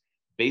sense,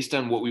 based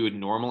on what we'd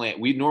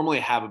normally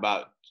have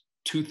about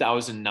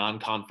 2,000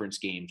 non-conference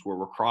games where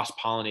we're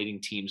cross-pollinating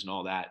teams and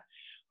all that.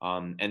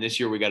 And this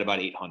year we got about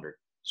 800.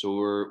 So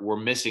we're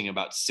missing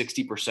about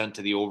 60%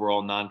 of the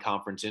overall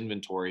non-conference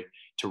inventory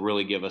to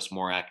really give us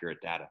more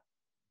accurate data.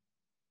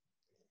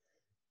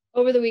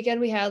 Over the weekend,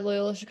 we had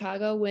Loyola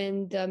Chicago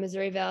win the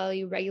Missouri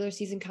Valley regular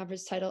season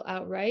conference title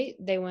outright.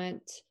 They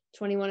went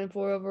 21-4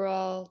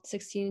 overall,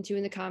 16-2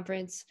 in the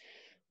conference.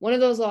 One of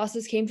those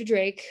losses came to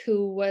Drake,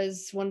 who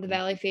was one of the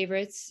Valley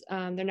favorites.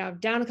 They're now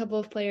down a couple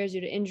of players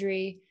due to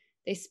injury.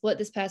 They split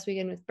this past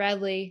weekend with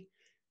Bradley.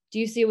 do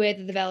you see a way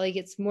that the Valley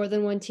gets more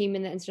than one team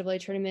in the NCAA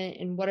tournament?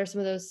 And what are some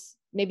of those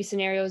maybe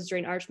scenarios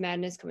during Arch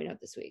Madness coming up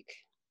this week?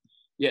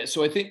 Yeah,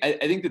 so I think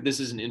that this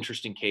is an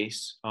interesting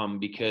case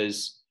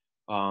because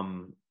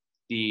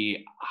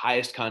the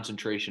highest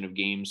concentration of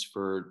games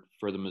for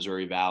the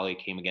Missouri Valley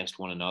came against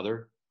one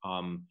another.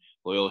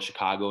 Loyola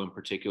Chicago in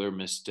particular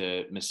missed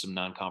some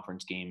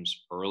non-conference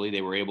games early.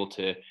 They were able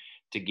to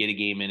get a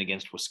game in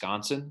against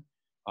Wisconsin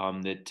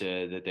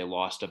that they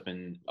lost up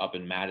in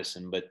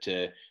Madison, but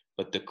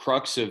the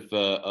crux of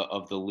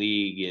the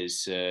league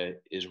is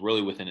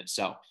really within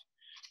itself.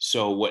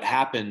 So what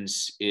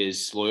happens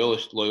is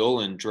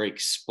Loyola and Drake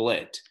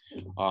split,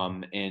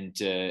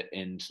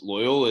 and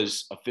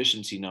Loyola's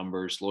efficiency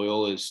numbers,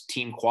 Loyola's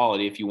team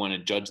quality, if you want to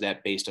judge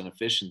that based on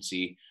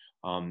efficiency,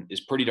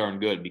 is pretty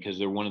darn good because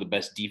they're one of the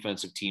best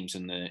defensive teams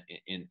in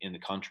the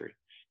country.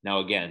 Now,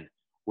 again,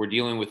 we're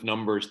dealing with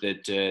numbers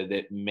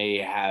that may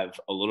have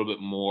a little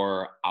bit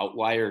more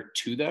outlier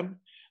to them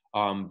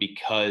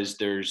because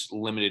there's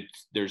limited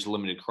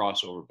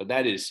crossover, but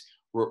that is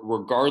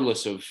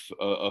regardless of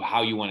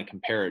how you want to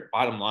compare it.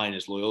 Bottom line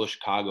is Loyola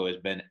Chicago has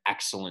been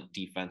excellent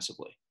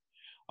defensively,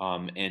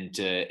 and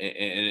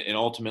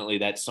ultimately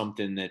that's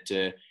something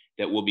that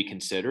will be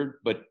considered.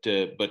 But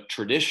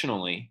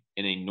traditionally,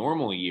 in a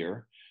normal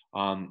year,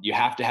 you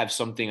have to have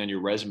something on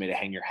your resume to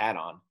hang your hat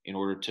on in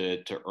order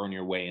to earn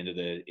your way into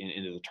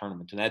the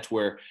tournament, and that's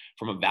where,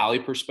 from a Valley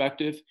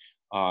perspective,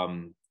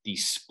 the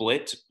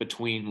split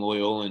between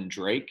Loyola and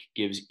Drake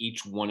gives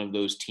each one of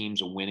those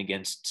teams a win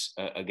against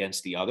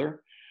the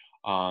other,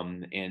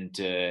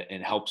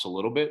 and helps a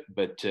little bit.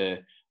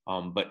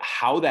 But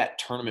how that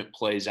tournament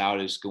plays out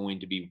is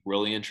going to be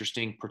really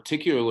interesting,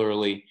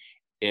 particularly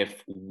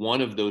if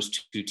one of those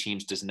two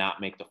teams does not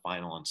make the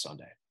final on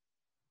Sunday.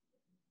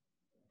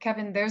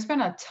 Kevin, there's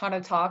been a ton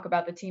of talk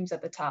about the teams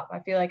at the top. I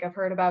feel like I've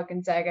heard about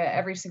Gonzaga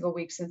every single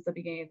week since the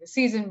beginning of the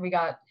season. We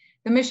got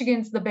the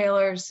Michigans, the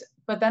Baylors,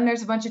 but then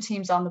there's a bunch of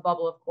teams on the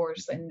bubble, of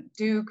course, and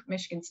Duke,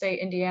 Michigan State,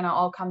 Indiana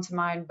all come to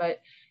mind. But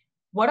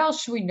what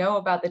else should we know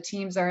about the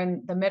teams that are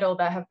in the middle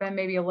that have been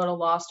maybe a little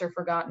lost or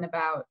forgotten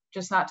about,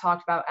 just not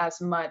talked about as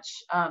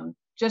much,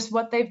 just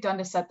what they've done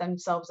to set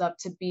themselves up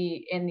to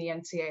be in the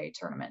NCAA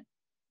tournament?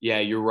 Yeah,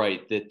 you're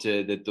right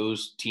that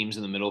those teams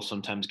in the middle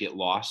sometimes get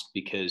lost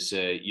because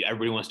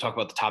everybody wants to talk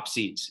about the top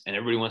seeds and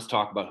everybody wants to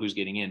talk about who's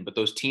getting in. But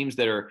those teams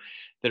that are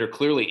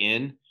clearly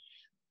in,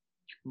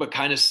 but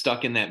kind of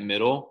stuck in that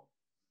middle,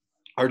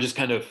 are just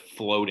kind of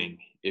floating,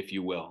 if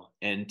you will.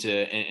 And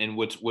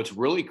what's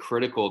really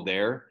critical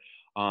there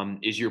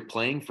is you're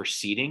playing for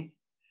seeding.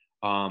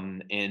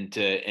 And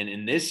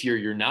in this year,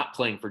 you're not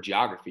playing for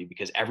geography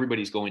because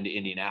everybody's going to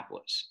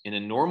Indianapolis. In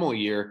a normal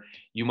year,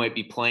 you might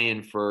be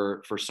playing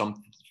for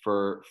some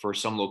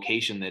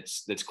location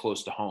that's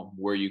close to home,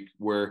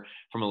 where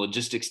from a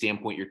logistics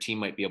standpoint, your team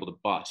might be able to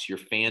bus, your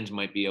fans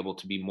might be able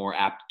to be more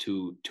apt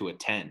to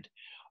attend.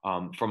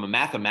 From a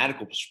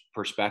mathematical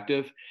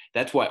perspective,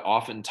 that's why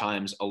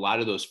oftentimes a lot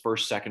of those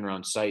first, second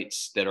round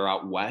sites that are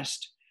out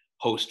west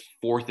host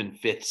fourth and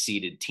fifth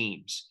seeded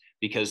teams,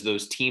 because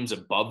those teams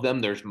above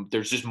them,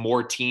 there's just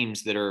more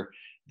teams that are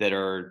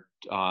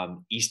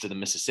east of the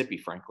Mississippi,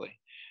 frankly.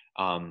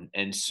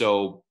 And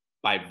so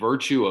by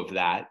virtue of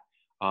that,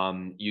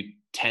 you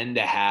tend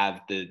to have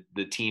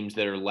the teams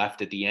that are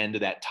left at the end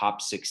of that top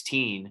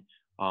 16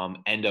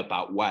 end up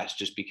out west,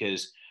 just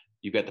because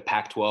you've got the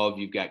Pac-12,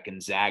 you've got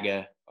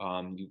Gonzaga,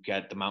 you've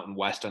got the Mountain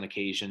West on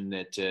occasion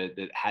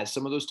that has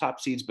some of those top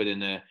seeds, but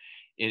in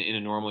a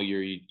normal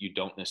year, you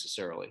don't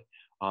necessarily.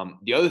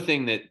 The other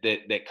thing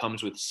that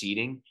comes with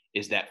seeding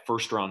is that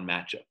first round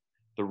matchup.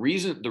 The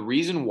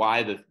reason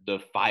why the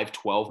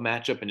 5-12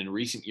 matchup, and in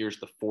recent years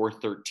the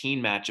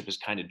 4-13 matchup, has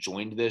kind of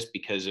joined this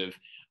because of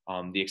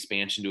the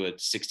expansion to a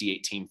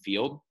 68 team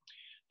field.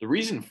 The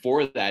reason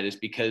for that is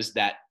because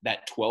that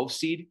 12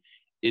 seed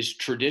is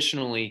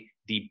traditionally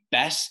the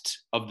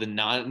best of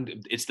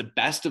the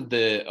best of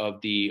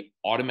the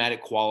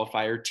automatic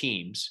qualifier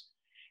teams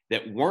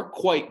that weren't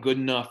quite good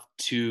enough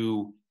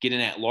to get an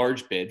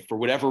at-large bid for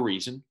whatever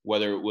reason,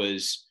 whether it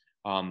was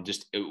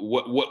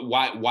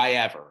why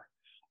ever.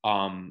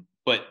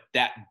 But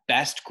that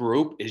best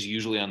group is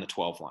usually on the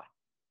 12 line.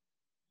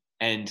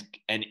 And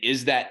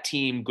is that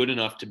team good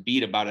enough to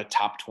beat about a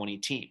top 20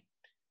 team?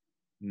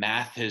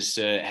 Math has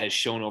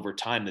shown over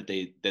time that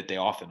they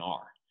often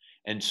are.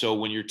 And so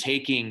when you're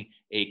taking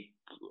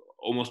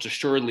almost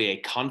assuredly a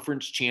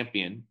conference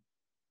champion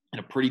in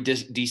a pretty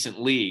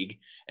decent league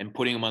and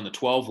putting them on the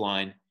 12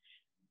 line,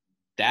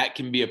 that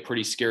can be a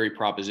pretty scary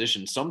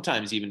proposition,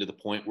 sometimes even to the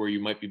point where you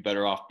might be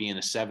better off being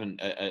a 7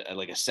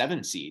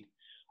 seed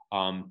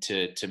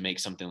to make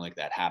something like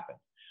that happen.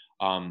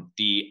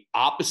 The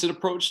opposite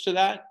approach to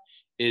that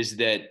is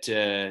that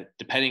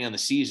depending on the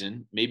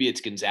season, maybe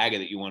it's Gonzaga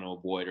that you want to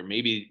avoid, or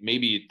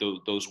maybe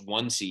those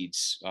 1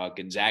 seeds,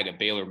 Gonzaga,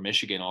 Baylor,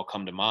 Michigan, all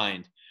come to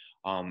mind.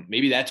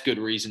 Maybe that's good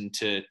reason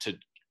to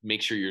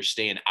make sure you're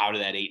staying out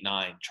of that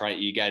 8-9.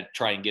 You got to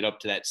try and get up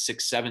to that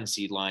 6-7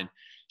 seed line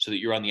so that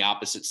you're on the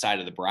opposite side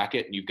of the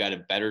bracket and you've got a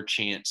better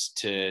chance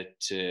to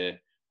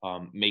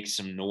make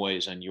some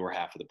noise on your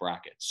half of the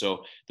bracket.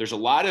 So there's a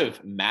lot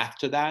of math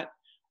to that.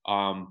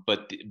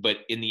 But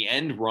in the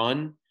end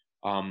run,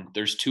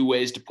 there's two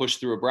ways to push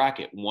through a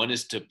bracket. One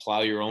is to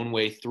plow your own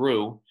way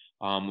through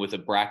with a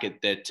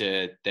bracket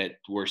that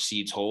where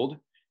seeds hold.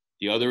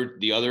 The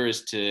other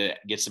is to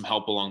get some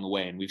help along the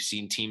way. And we've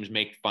seen teams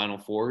make Final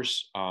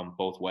Fours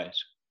both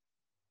ways.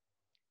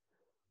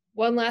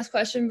 One last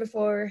question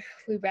before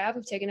we wrap.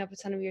 I've taken up a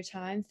ton of your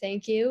time.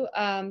 Thank you.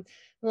 The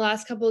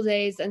last couple of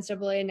days,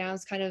 NCAA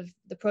announced kind of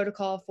the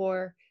protocol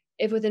for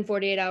if within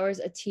 48 hours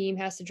a team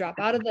has to drop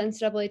out of the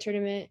NCAA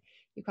tournament.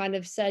 You kind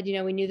of said,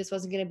 we knew this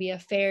wasn't going to be a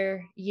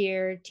fair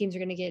year. Teams are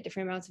going to get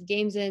different amounts of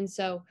games in.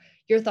 So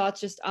your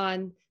thoughts just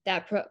on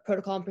that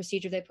protocol and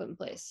procedure they put in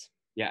place?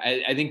 Yeah,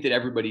 I think that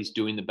everybody's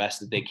doing the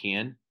best that they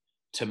can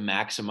to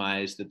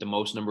maximize that the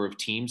most number of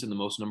teams and the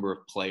most number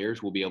of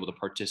players will be able to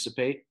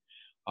participate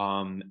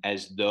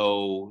as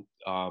though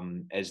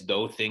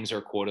things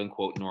are quote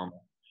unquote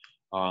normal.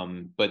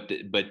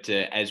 But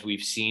as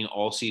we've seen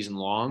all season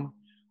long,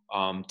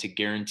 to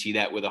guarantee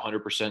that with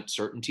 100%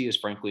 certainty is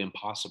frankly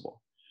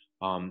impossible.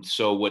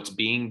 So what's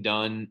being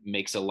done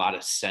makes a lot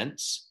of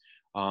sense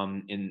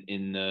with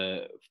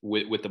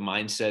the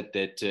mindset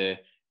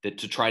that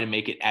to try to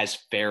make it as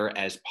fair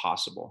as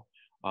possible.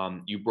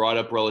 You brought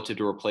up relative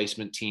to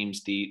replacement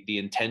teams. The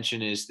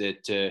intention is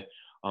that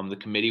the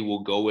committee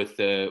will go with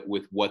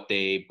what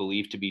they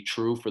believe to be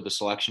true for the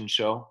selection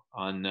show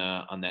on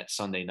that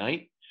Sunday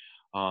night.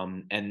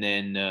 And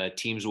then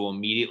teams will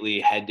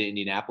immediately head to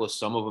Indianapolis.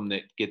 Some of them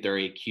that get their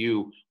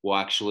AQ will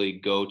actually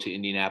go to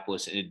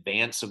Indianapolis in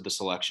advance of the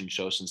selection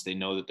show since they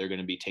know that they're going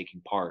to be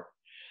taking part.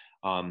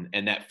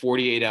 And that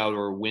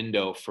 48-hour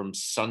window from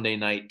Sunday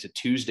night to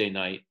Tuesday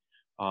night,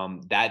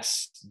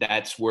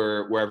 that's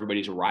where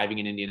everybody's arriving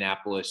in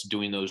Indianapolis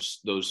doing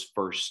those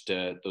first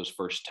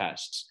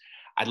tests.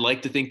 I'd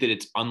like to think that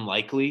it's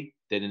unlikely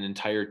that an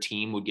entire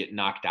team would get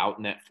knocked out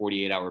in that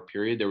 48-hour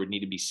period. There would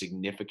need to be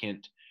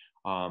significant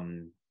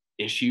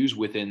issues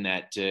within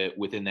that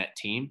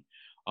team.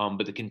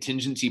 But the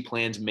contingency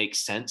plans make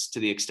sense to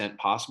the extent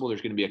possible.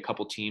 There's going to be a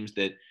couple teams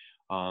that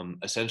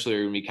essentially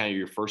are going to be kind of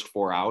your first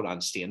four out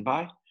on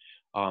standby.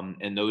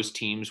 And those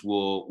teams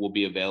will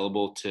be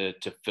available to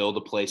fill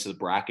the place of the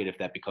bracket if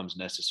that becomes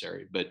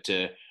necessary. But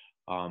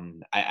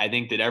I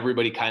think that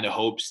everybody kind of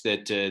hopes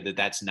that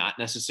that's not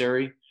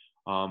necessary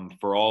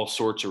for all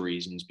sorts of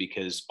reasons,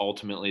 because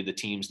ultimately the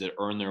teams that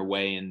earn their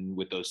way in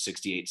with those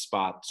 68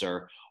 spots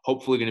are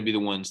hopefully going to be the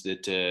ones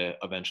that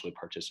eventually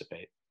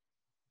participate.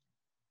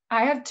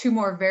 I have two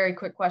more very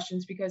quick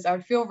questions because I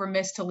would feel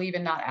remiss to leave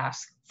and not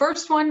ask.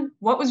 First one,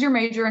 what was your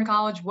major in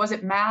college? Was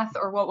it math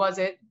or what was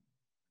it?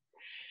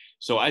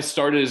 So I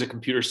started as a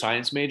computer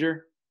science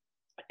major,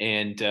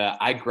 and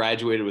I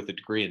graduated with a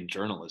degree in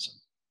journalism.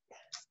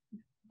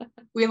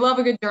 We love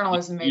a good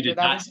journalism major. You did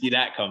not see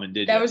that coming, did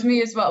you? That was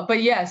me as well.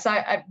 But yes,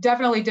 I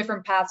definitely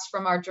different paths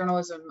from our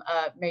journalism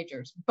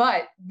majors.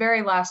 But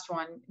very last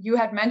one, you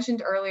had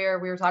mentioned earlier,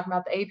 we were talking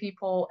about the AP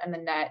poll and the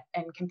net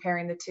and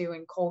comparing the two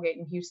in Colgate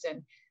and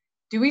Houston.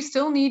 Do we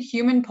still need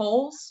human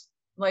polls?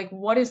 Like,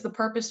 what is the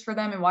purpose for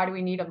them and why do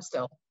we need them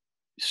still?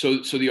 So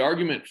the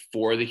argument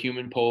for the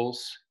human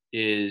polls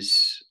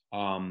is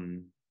that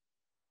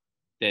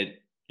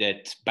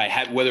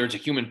by whether it's a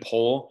human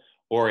poll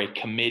or a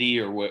committee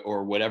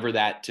or whatever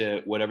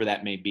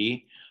that may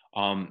be,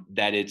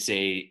 that it's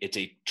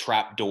a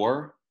trap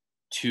door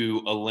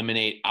to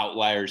eliminate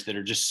outliers that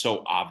are just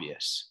so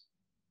obvious.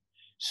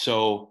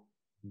 So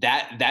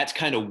that's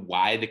kind of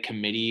why the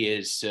committee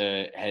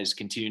has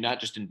continued, not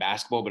just in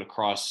basketball, but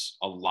across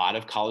a lot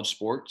of college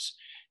sports.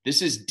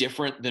 This is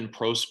different than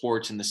pro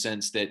sports in the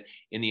sense that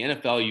in the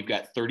NFL, you've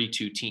got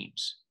 32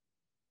 teams.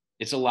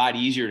 It's a lot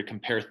easier to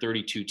compare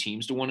 32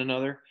 teams to one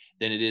another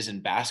than it is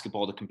in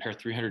basketball to compare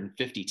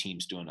 350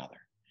 teams to another.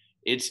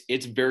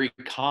 It's very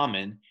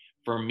common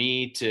for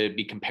me to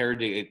be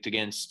compared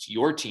against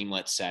your team,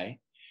 let's say,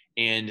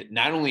 and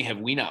not only have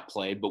we not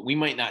played, but we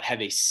might not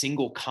have a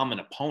single common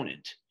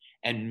opponent.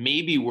 And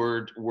maybe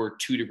we're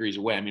 2 degrees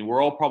away. I mean,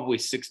 we're all probably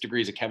 6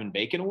 degrees of Kevin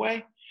Bacon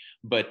away,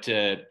 but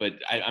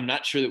I'm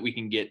not sure that we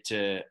can get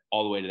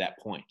all the way to that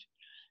point.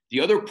 The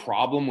other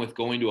problem with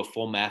going to a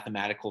full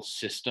mathematical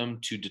system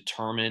to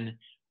determine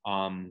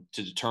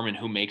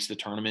who makes the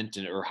tournament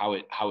or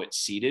how it's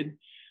seeded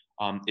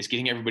is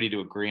getting everybody to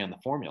agree on the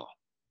formula.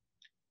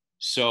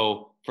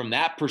 So from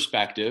that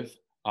perspective,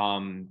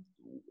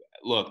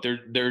 look,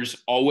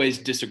 there's always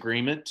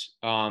disagreement.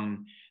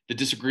 The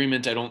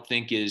disagreement I don't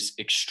think is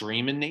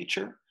extreme in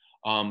nature,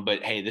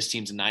 but hey, this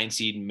team's a 9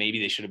 seed and maybe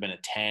they should have been a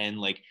 10.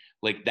 Like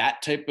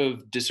that type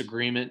of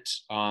disagreement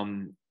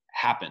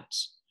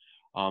happens.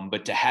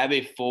 But to have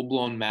a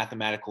full-blown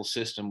mathematical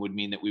system would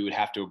mean that we would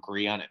have to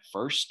agree on it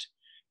first.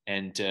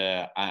 And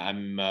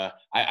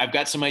I've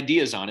got some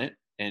ideas on it.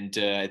 And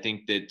I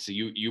think that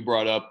you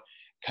brought up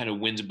kind of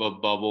wins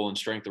above bubble and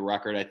strength of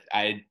record.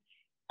 I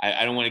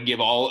don't want to give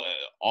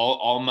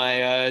all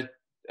my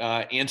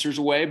answers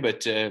away,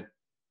 but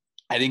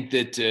I think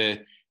that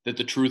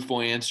the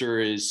truthful answer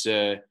is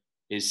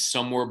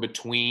somewhere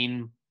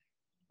between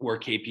where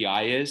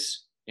KPI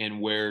is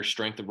and where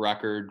strength of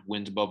record,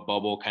 wins above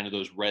bubble, kind of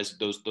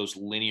those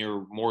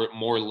linear,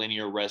 more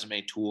linear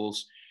resume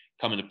tools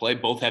come into play.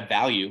 Both have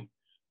value.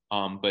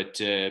 But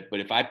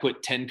if I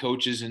put 10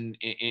 coaches in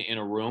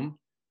a room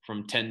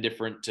from 10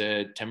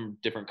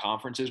 different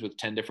conferences with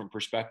 10 different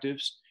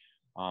perspectives,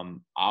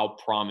 I'll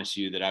promise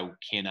you that I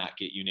cannot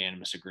get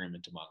unanimous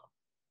agreement among them.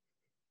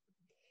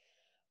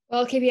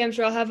 Well, KP, I'm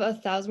sure I'll have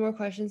 1,000 more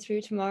questions for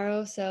you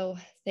tomorrow. So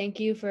thank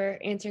you for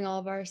answering all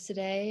of ours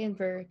today and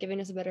for giving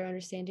us a better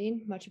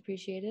understanding. Much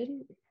appreciated.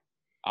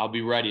 I'll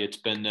be ready. It's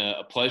been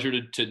a pleasure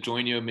to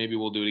join you. Maybe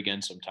we'll do it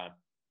again sometime.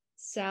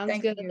 Sounds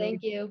good.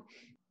 Thank you.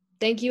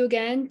 Thank you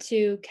again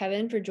to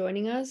Kevin for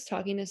joining us,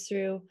 talking us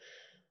through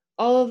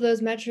all of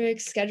those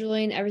metrics,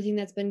 scheduling, everything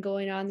that's been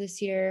going on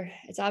this year.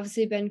 It's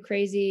obviously been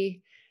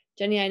crazy.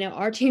 Jenny, I know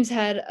our teams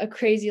had a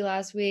crazy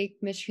last week.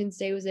 Michigan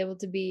State was able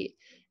to beat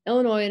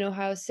Illinois and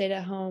Ohio State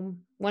at home,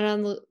 went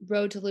on the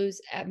road to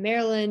lose at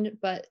Maryland,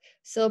 but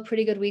still a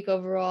pretty good week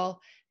overall.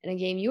 And a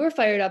game you were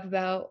fired up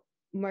about,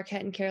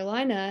 Marquette and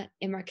Carolina,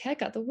 and Marquette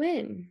got the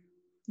win.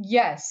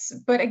 Yes,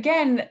 but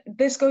again,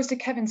 this goes to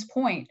Kevin's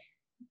point.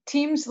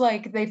 Teams,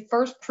 like, they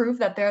first prove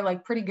that they're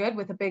like pretty good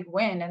with a big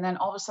win, and then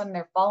all of a sudden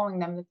they're following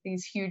them with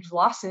these huge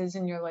losses,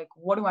 and you're like,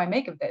 what do I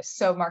make of this?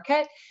 So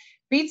Marquette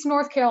beats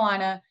North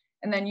Carolina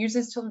and then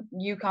uses to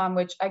UConn,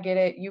 which I get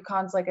it.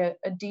 UConn's like a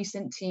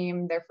decent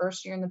team, their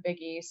first year in the Big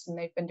East, and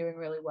they've been doing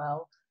really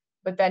well.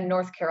 But then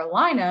North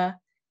Carolina,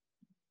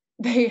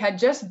 they had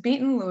just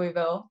beaten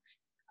Louisville,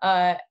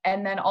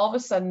 and then all of a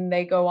sudden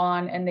they go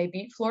on and they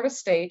beat Florida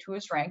State, who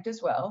is ranked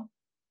as well.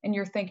 And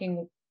you're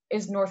thinking,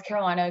 is North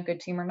Carolina a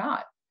good team or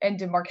not? And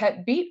did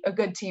Marquette beat a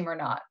good team or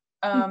not?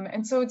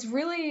 And so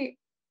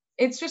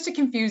it's just a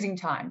confusing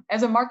time.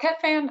 As a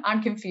Marquette fan,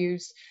 I'm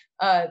confused.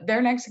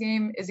 Their next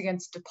game is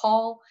against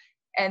DePaul,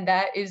 and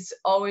that is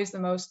always the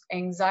most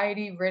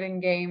anxiety-ridden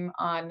game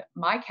on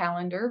my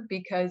calendar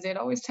because it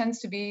always tends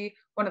to be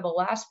one of the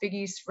last Big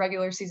East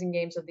regular season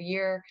games of the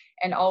year,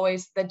 and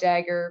always the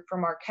dagger for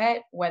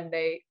Marquette when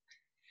they,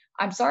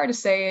 I'm sorry to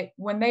say it,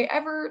 when they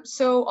ever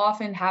so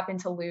often happen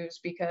to lose,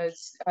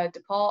 because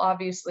DePaul,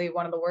 obviously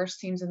one of the worst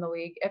teams in the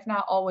league, if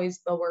not always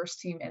the worst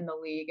team in the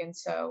league. And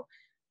so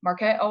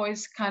Marquette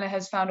always kind of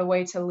has found a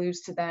way to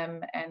lose to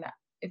them. And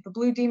if the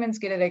Blue Demons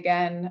get it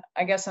again,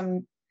 I guess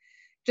I'm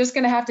just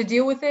going to have to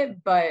deal with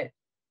it, but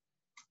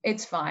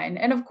it's fine.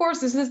 And of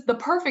course, this is the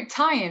perfect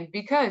tie-in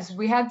because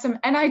we had some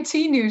NIT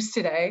news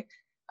today.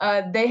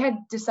 They had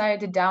decided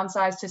to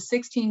downsize to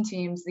 16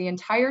 teams. The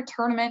entire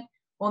tournament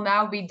will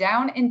now be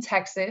down in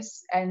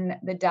Texas and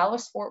the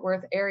Dallas-Fort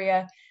Worth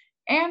area.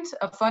 And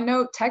a fun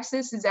note,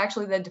 Texas is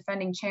actually the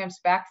defending champs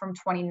back from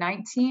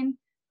 2019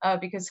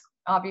 because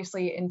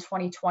obviously in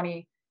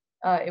 2020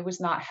 it was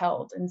not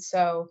held. And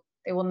so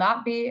they will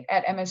not be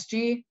at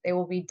MSG. They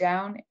will be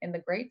down in the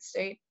great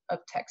state of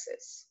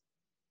Texas.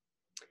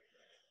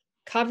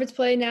 Conference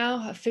play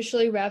now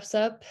officially wraps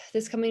up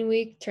this coming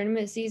week.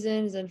 Tournament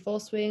season is in full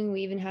swing.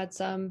 We even had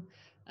some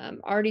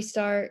already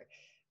start,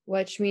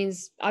 which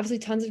means obviously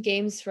tons of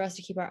games for us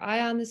to keep our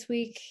eye on this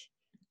week.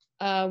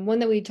 One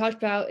that we talked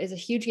about is a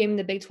huge game in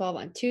the Big 12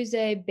 on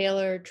Tuesday.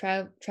 Baylor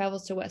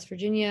travels to West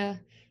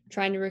Virginia,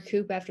 trying to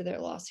recoup after their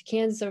loss to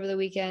Kansas over the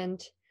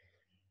weekend.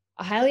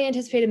 A highly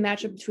anticipated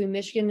matchup between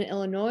Michigan and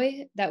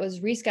Illinois that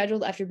was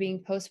rescheduled after being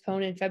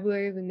postponed in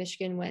February when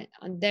Michigan went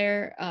on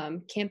their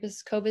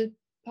campus COVID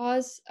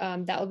pause.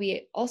 That will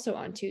be also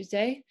on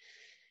Tuesday.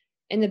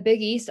 In the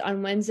Big East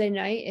on Wednesday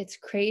night, it's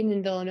Creighton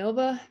and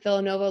Villanova.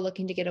 Villanova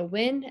looking to get a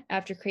win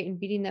after Creighton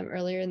beating them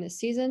earlier in this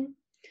season.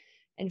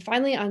 And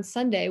finally on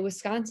Sunday,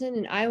 Wisconsin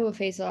and Iowa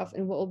face off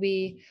in what will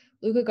be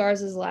Luka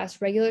Garza's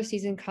last regular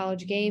season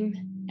college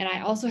game. And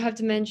I also have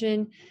to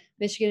mention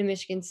Michigan and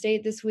Michigan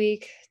State this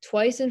week,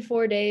 twice in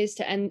 4 days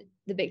to end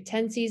the Big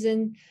Ten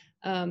season.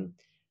 In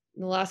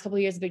the last couple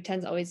of years, the Big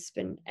Ten's always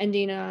been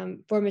ending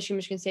for Michigan,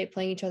 Michigan State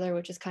playing each other,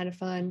 which is kind of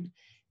fun.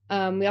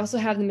 We also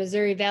have the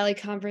Missouri Valley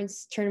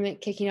Conference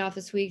tournament kicking off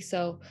this week,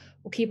 so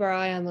we'll keep our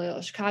eye on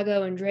Loyola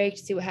Chicago and Drake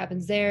to see what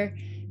happens there,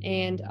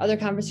 and other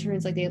conference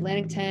tournaments like the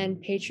Atlantic 10,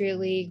 Patriot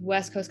League,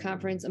 West Coast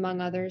Conference,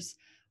 among others,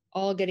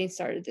 all getting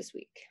started this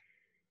week.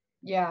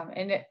 Yeah,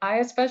 and I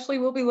especially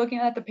will be looking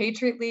at the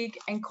Patriot League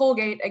and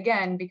Colgate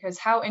again, because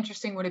how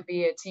interesting would it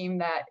be a team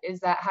that is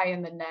that high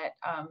in the net,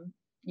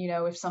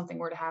 if something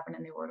were to happen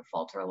and they were to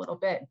falter a little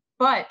bit.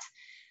 But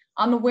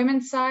on the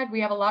women's side,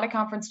 we have a lot of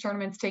conference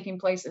tournaments taking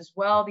place as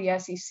well. The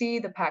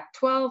SEC, the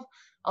Pac-12,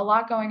 a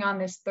lot going on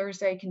this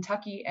Thursday.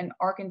 Kentucky and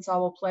Arkansas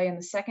will play in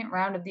the second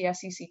round of the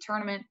SEC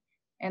tournament.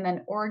 And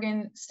then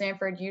Oregon,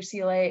 Stanford,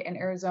 UCLA, and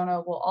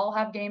Arizona will all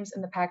have games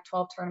in the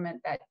Pac-12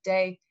 tournament that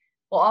day.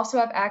 We'll also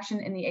have action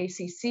in the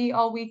ACC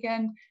all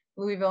weekend.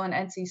 Louisville and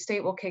NC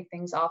State will kick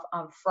things off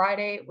on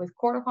Friday with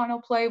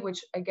quarterfinal play, which,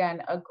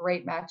 again, a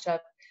great matchup.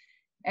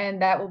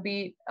 And that will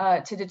be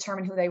to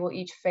determine who they will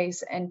each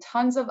face, and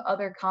tons of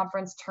other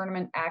conference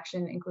tournament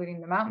action, including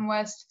the Mountain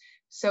West,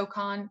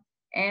 SoCon,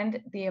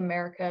 and the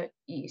America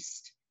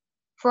East.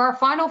 For our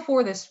Final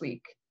Four this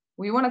week,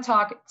 we want to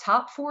talk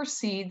top 4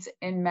 seeds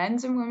in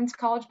men's and women's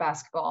college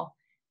basketball.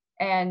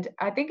 And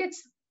I think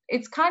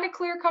it's kind of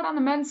clear cut on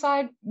the men's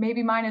side,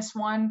 maybe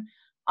 -1.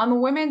 On the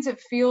women's, it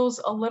feels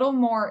a little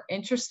more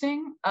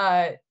interesting.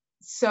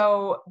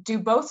 So do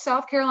both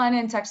South Carolina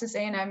and Texas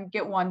A&M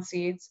get 1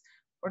 seeds,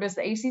 or does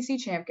the ACC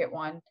champ get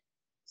 1?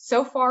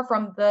 So far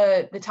from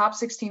the top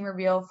 16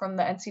 reveal from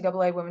the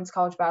NCAA Women's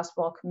College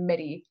Basketball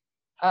Committee,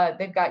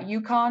 they've got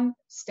UConn,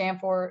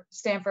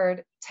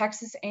 Stanford,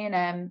 Texas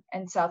A&M,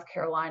 and South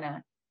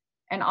Carolina.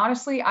 And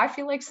honestly, I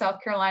feel like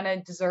South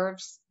Carolina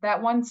deserves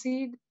that 1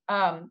 seed,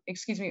 one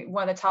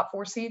of the top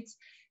 4 seeds,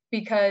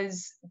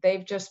 because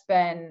they've just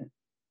been,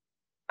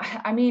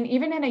 I mean,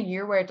 even in a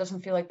year where it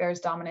doesn't feel like they're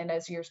as dominant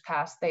as years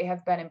past, they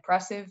have been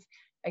impressive.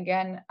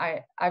 Again,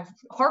 I've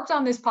harped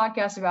on this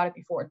podcast about it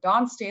before.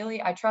 Dawn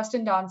Staley, I trust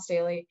in Dawn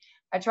Staley.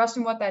 I trust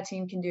in what that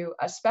team can do,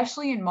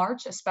 especially in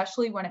March,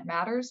 especially when it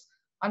matters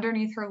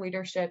underneath her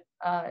leadership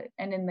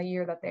and in the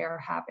year that they are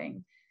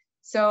having.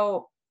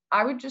 So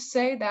I would just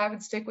say that I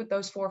would stick with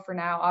those 4 for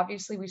now.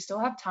 Obviously, we still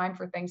have time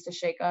for things to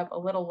shake up a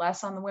little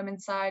less on the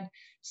women's side.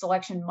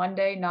 Selection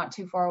Monday, not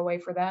too far away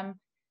for them.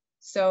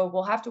 So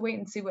we'll have to wait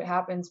and see what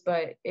happens,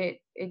 but it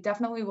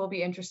definitely will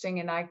be interesting,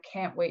 and I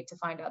can't wait to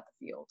find out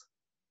the field.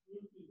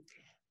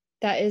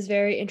 That is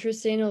very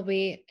interesting. It'll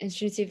be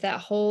interesting to see if that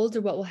holds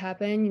or what will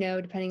happen,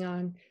 depending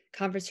on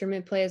conference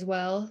tournament play as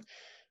well.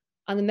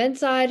 On the men's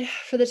side,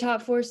 for the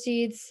top 4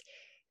 seeds,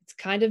 it's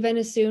kind of been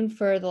assumed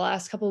for the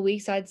last couple of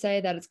weeks, I'd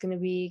say, that it's going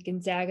to be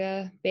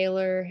Gonzaga,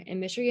 Baylor, and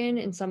Michigan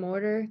in some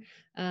order.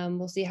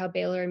 We'll see how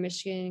Baylor and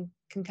Michigan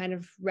can kind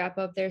of wrap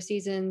up their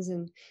seasons,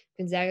 and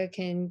Gonzaga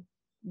can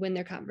win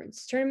their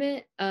conference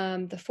tournament.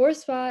 The 4th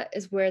spot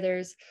is where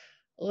there's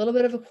a little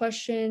bit of a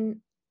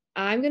question.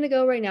 I'm going to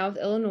go right now with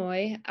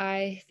Illinois.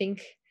 I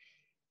think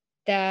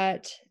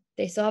that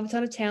they still have a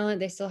ton of talent.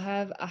 They still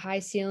have a high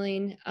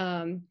ceiling.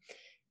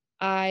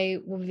 I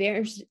will be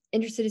very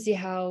interested to see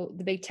how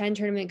the Big Ten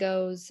tournament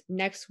goes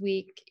next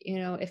week.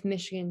 If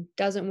Michigan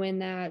doesn't win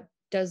that,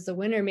 does the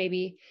winner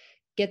maybe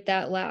get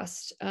that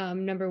last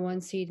number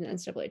 1 seed in the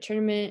NCAA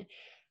tournament?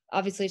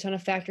 Obviously, a ton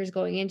of factors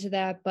going into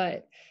that,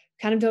 but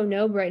kind of don't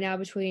know right now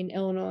between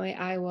Illinois,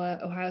 Iowa,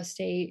 Ohio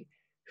State,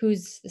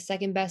 who's the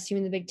second best team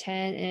in the Big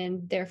Ten,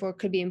 and therefore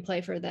could be in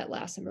play for that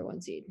last number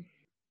 1 seed.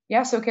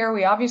 Yeah, so Cara,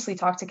 we obviously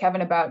talked to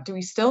Kevin about, do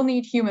we still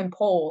need human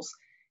polls?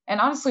 And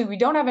honestly, we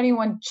don't have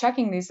anyone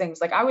checking these things.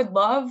 Like, I would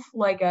love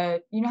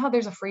how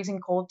there's a Freezing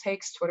Cold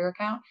Takes Twitter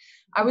account?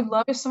 I would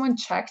love if someone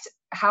checked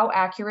how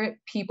accurate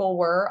people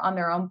were on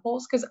their own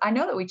polls, because I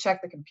know that we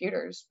check the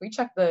computers. We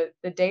check the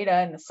data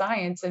and the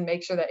science and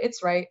make sure that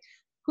it's right.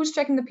 Who's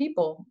checking the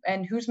people,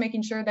 and who's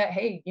making sure that,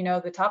 hey,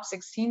 the top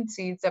 16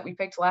 seeds that we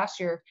picked last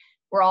year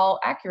were all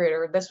accurate,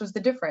 or this was the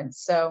difference?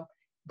 So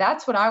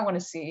that's what I want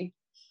to see.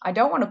 I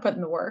don't want to put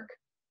in the work.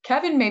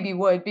 Kevin maybe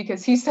would,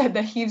 because he said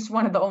that he's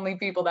one of the only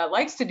people that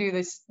likes to do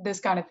this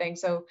kind of thing.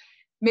 So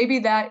maybe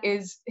that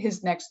is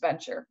his next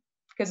venture,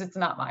 because it's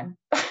not mine.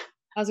 I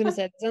was going to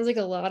say, it sounds like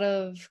a lot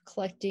of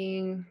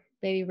collecting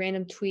maybe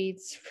random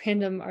tweets,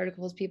 random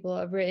articles people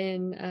have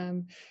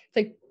written.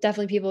 Like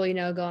definitely people,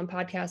 go on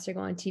podcasts or go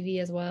on TV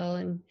as well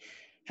and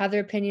have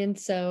their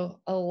opinions. So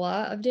a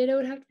lot of data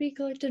would have to be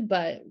collected,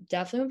 but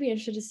definitely would be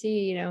interested to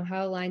see,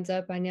 how it lines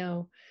up. I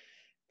know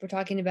we're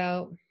talking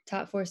about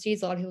top 4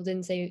 seeds. A lot of people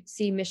didn't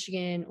see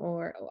Michigan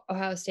or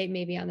Ohio State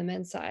maybe on the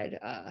men's side,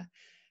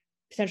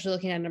 potentially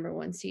looking at number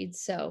 1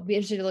 seeds. So be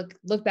interested to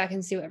look back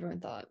and see what everyone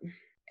thought.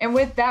 And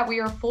with that,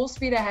 we are full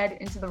speed ahead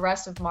into the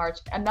rest of March.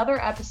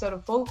 Another episode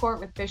of Full Court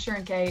with Fischer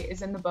and Kaye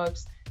is in the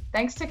books.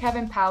 Thanks to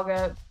Kevin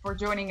Pauga for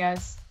joining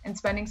us and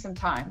spending some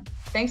time.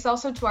 Thanks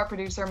also to our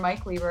producer,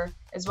 Mike Lieber,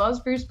 as well as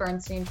Bruce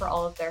Bernstein for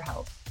all of their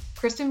help.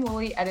 Kristen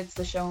Woolley edits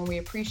the show, and we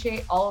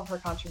appreciate all of her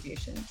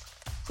contributions.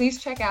 Please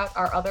check out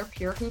our other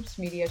Pure Hoops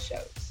media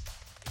shows.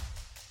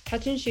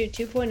 Touch and Shoot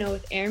 2.0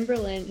 with Aaron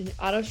Berlin and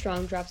Otto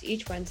Strong drops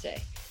each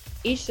Wednesday.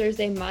 Each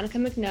Thursday, Monica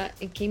McNutt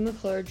and King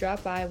McClure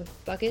drop by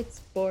with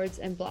buckets, boards,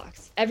 and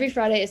blocks. Every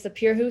Friday is the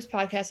Pure Hoops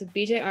podcast with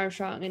BJ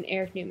Armstrong and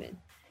Eric Newman.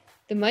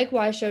 The Mike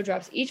Wise Show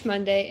drops each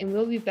Monday, and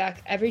we'll be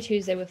back every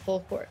Tuesday with Full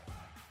Court.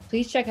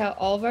 Please check out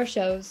all of our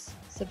shows,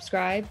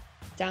 subscribe,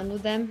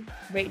 download them,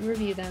 rate and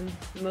review them,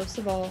 and most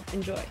of all,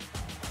 enjoy.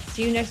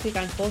 See you next week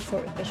on Full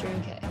Court with Fischer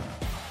and Kaye.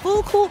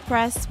 Full Court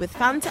Press with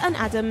Fanta and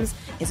Adams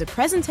is a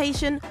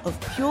presentation of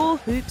Pure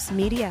Hoops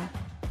Media.